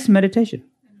the best meditation.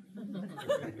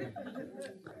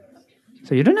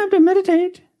 So you don't have to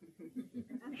meditate.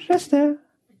 Rest there.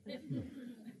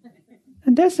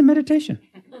 And that's the meditation.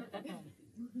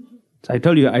 So I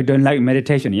told you I don't like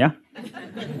meditation, yeah?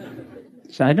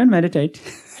 So I don't meditate.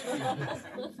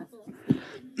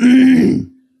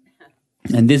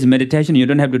 And this meditation, you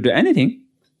don't have to do anything.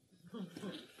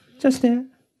 Just there.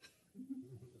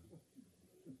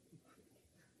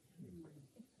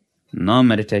 No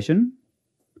meditation,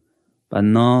 but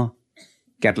no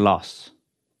get lost.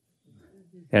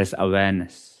 There's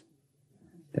awareness.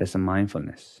 There's a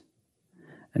mindfulness.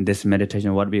 And this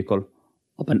meditation, what we call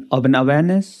open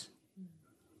awareness,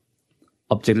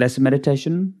 objectless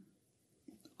meditation,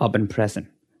 open present.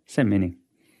 Same meaning.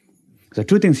 So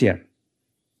two things here.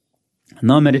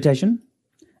 No meditation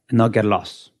and not get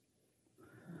lost.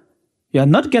 You are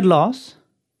not get lost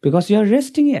because you are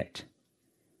resting yet.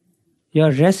 You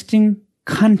are resting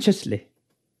consciously,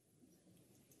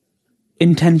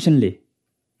 intentionally.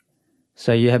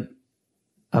 So you have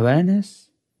awareness,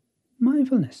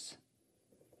 mindfulness,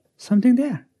 something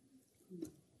there.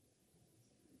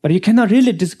 But you cannot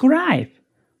really describe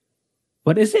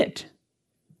what is it.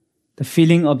 The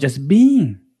feeling of just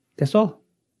being, that's all.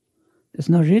 There's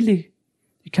not really,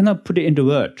 you cannot put it into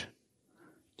word.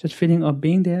 Just feeling of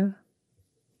being there.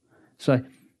 So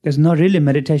there's not really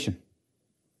meditation.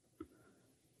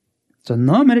 So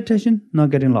no meditation, no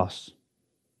getting lost.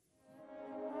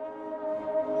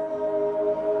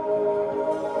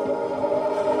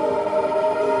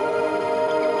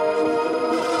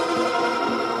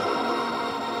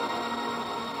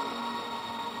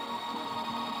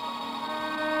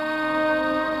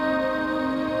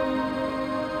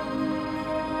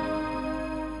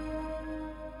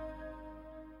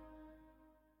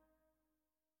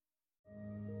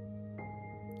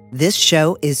 This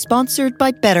show is sponsored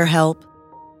by BetterHelp.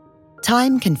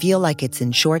 Time can feel like it's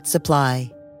in short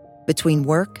supply. Between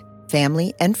work,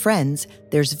 family, and friends,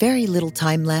 there's very little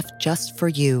time left just for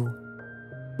you.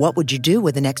 What would you do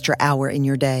with an extra hour in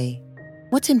your day?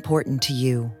 What's important to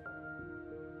you?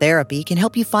 Therapy can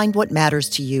help you find what matters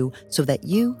to you so that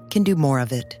you can do more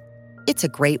of it. It's a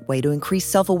great way to increase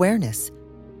self-awareness,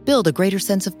 build a greater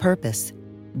sense of purpose,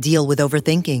 deal with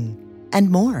overthinking,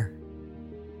 and more.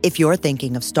 If you're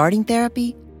thinking of starting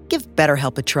therapy, give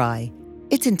BetterHelp a try.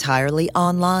 It's entirely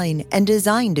online and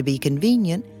designed to be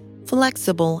convenient,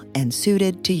 flexible, and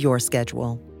suited to your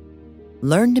schedule.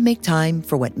 Learn to make time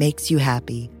for what makes you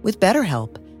happy with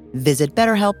BetterHelp. Visit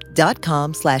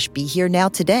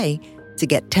BetterHelp.com/BeHereNow today to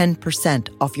get 10%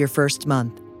 off your first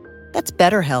month. That's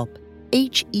BetterHelp,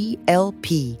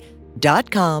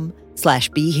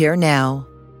 HELP.com/BeHereNow.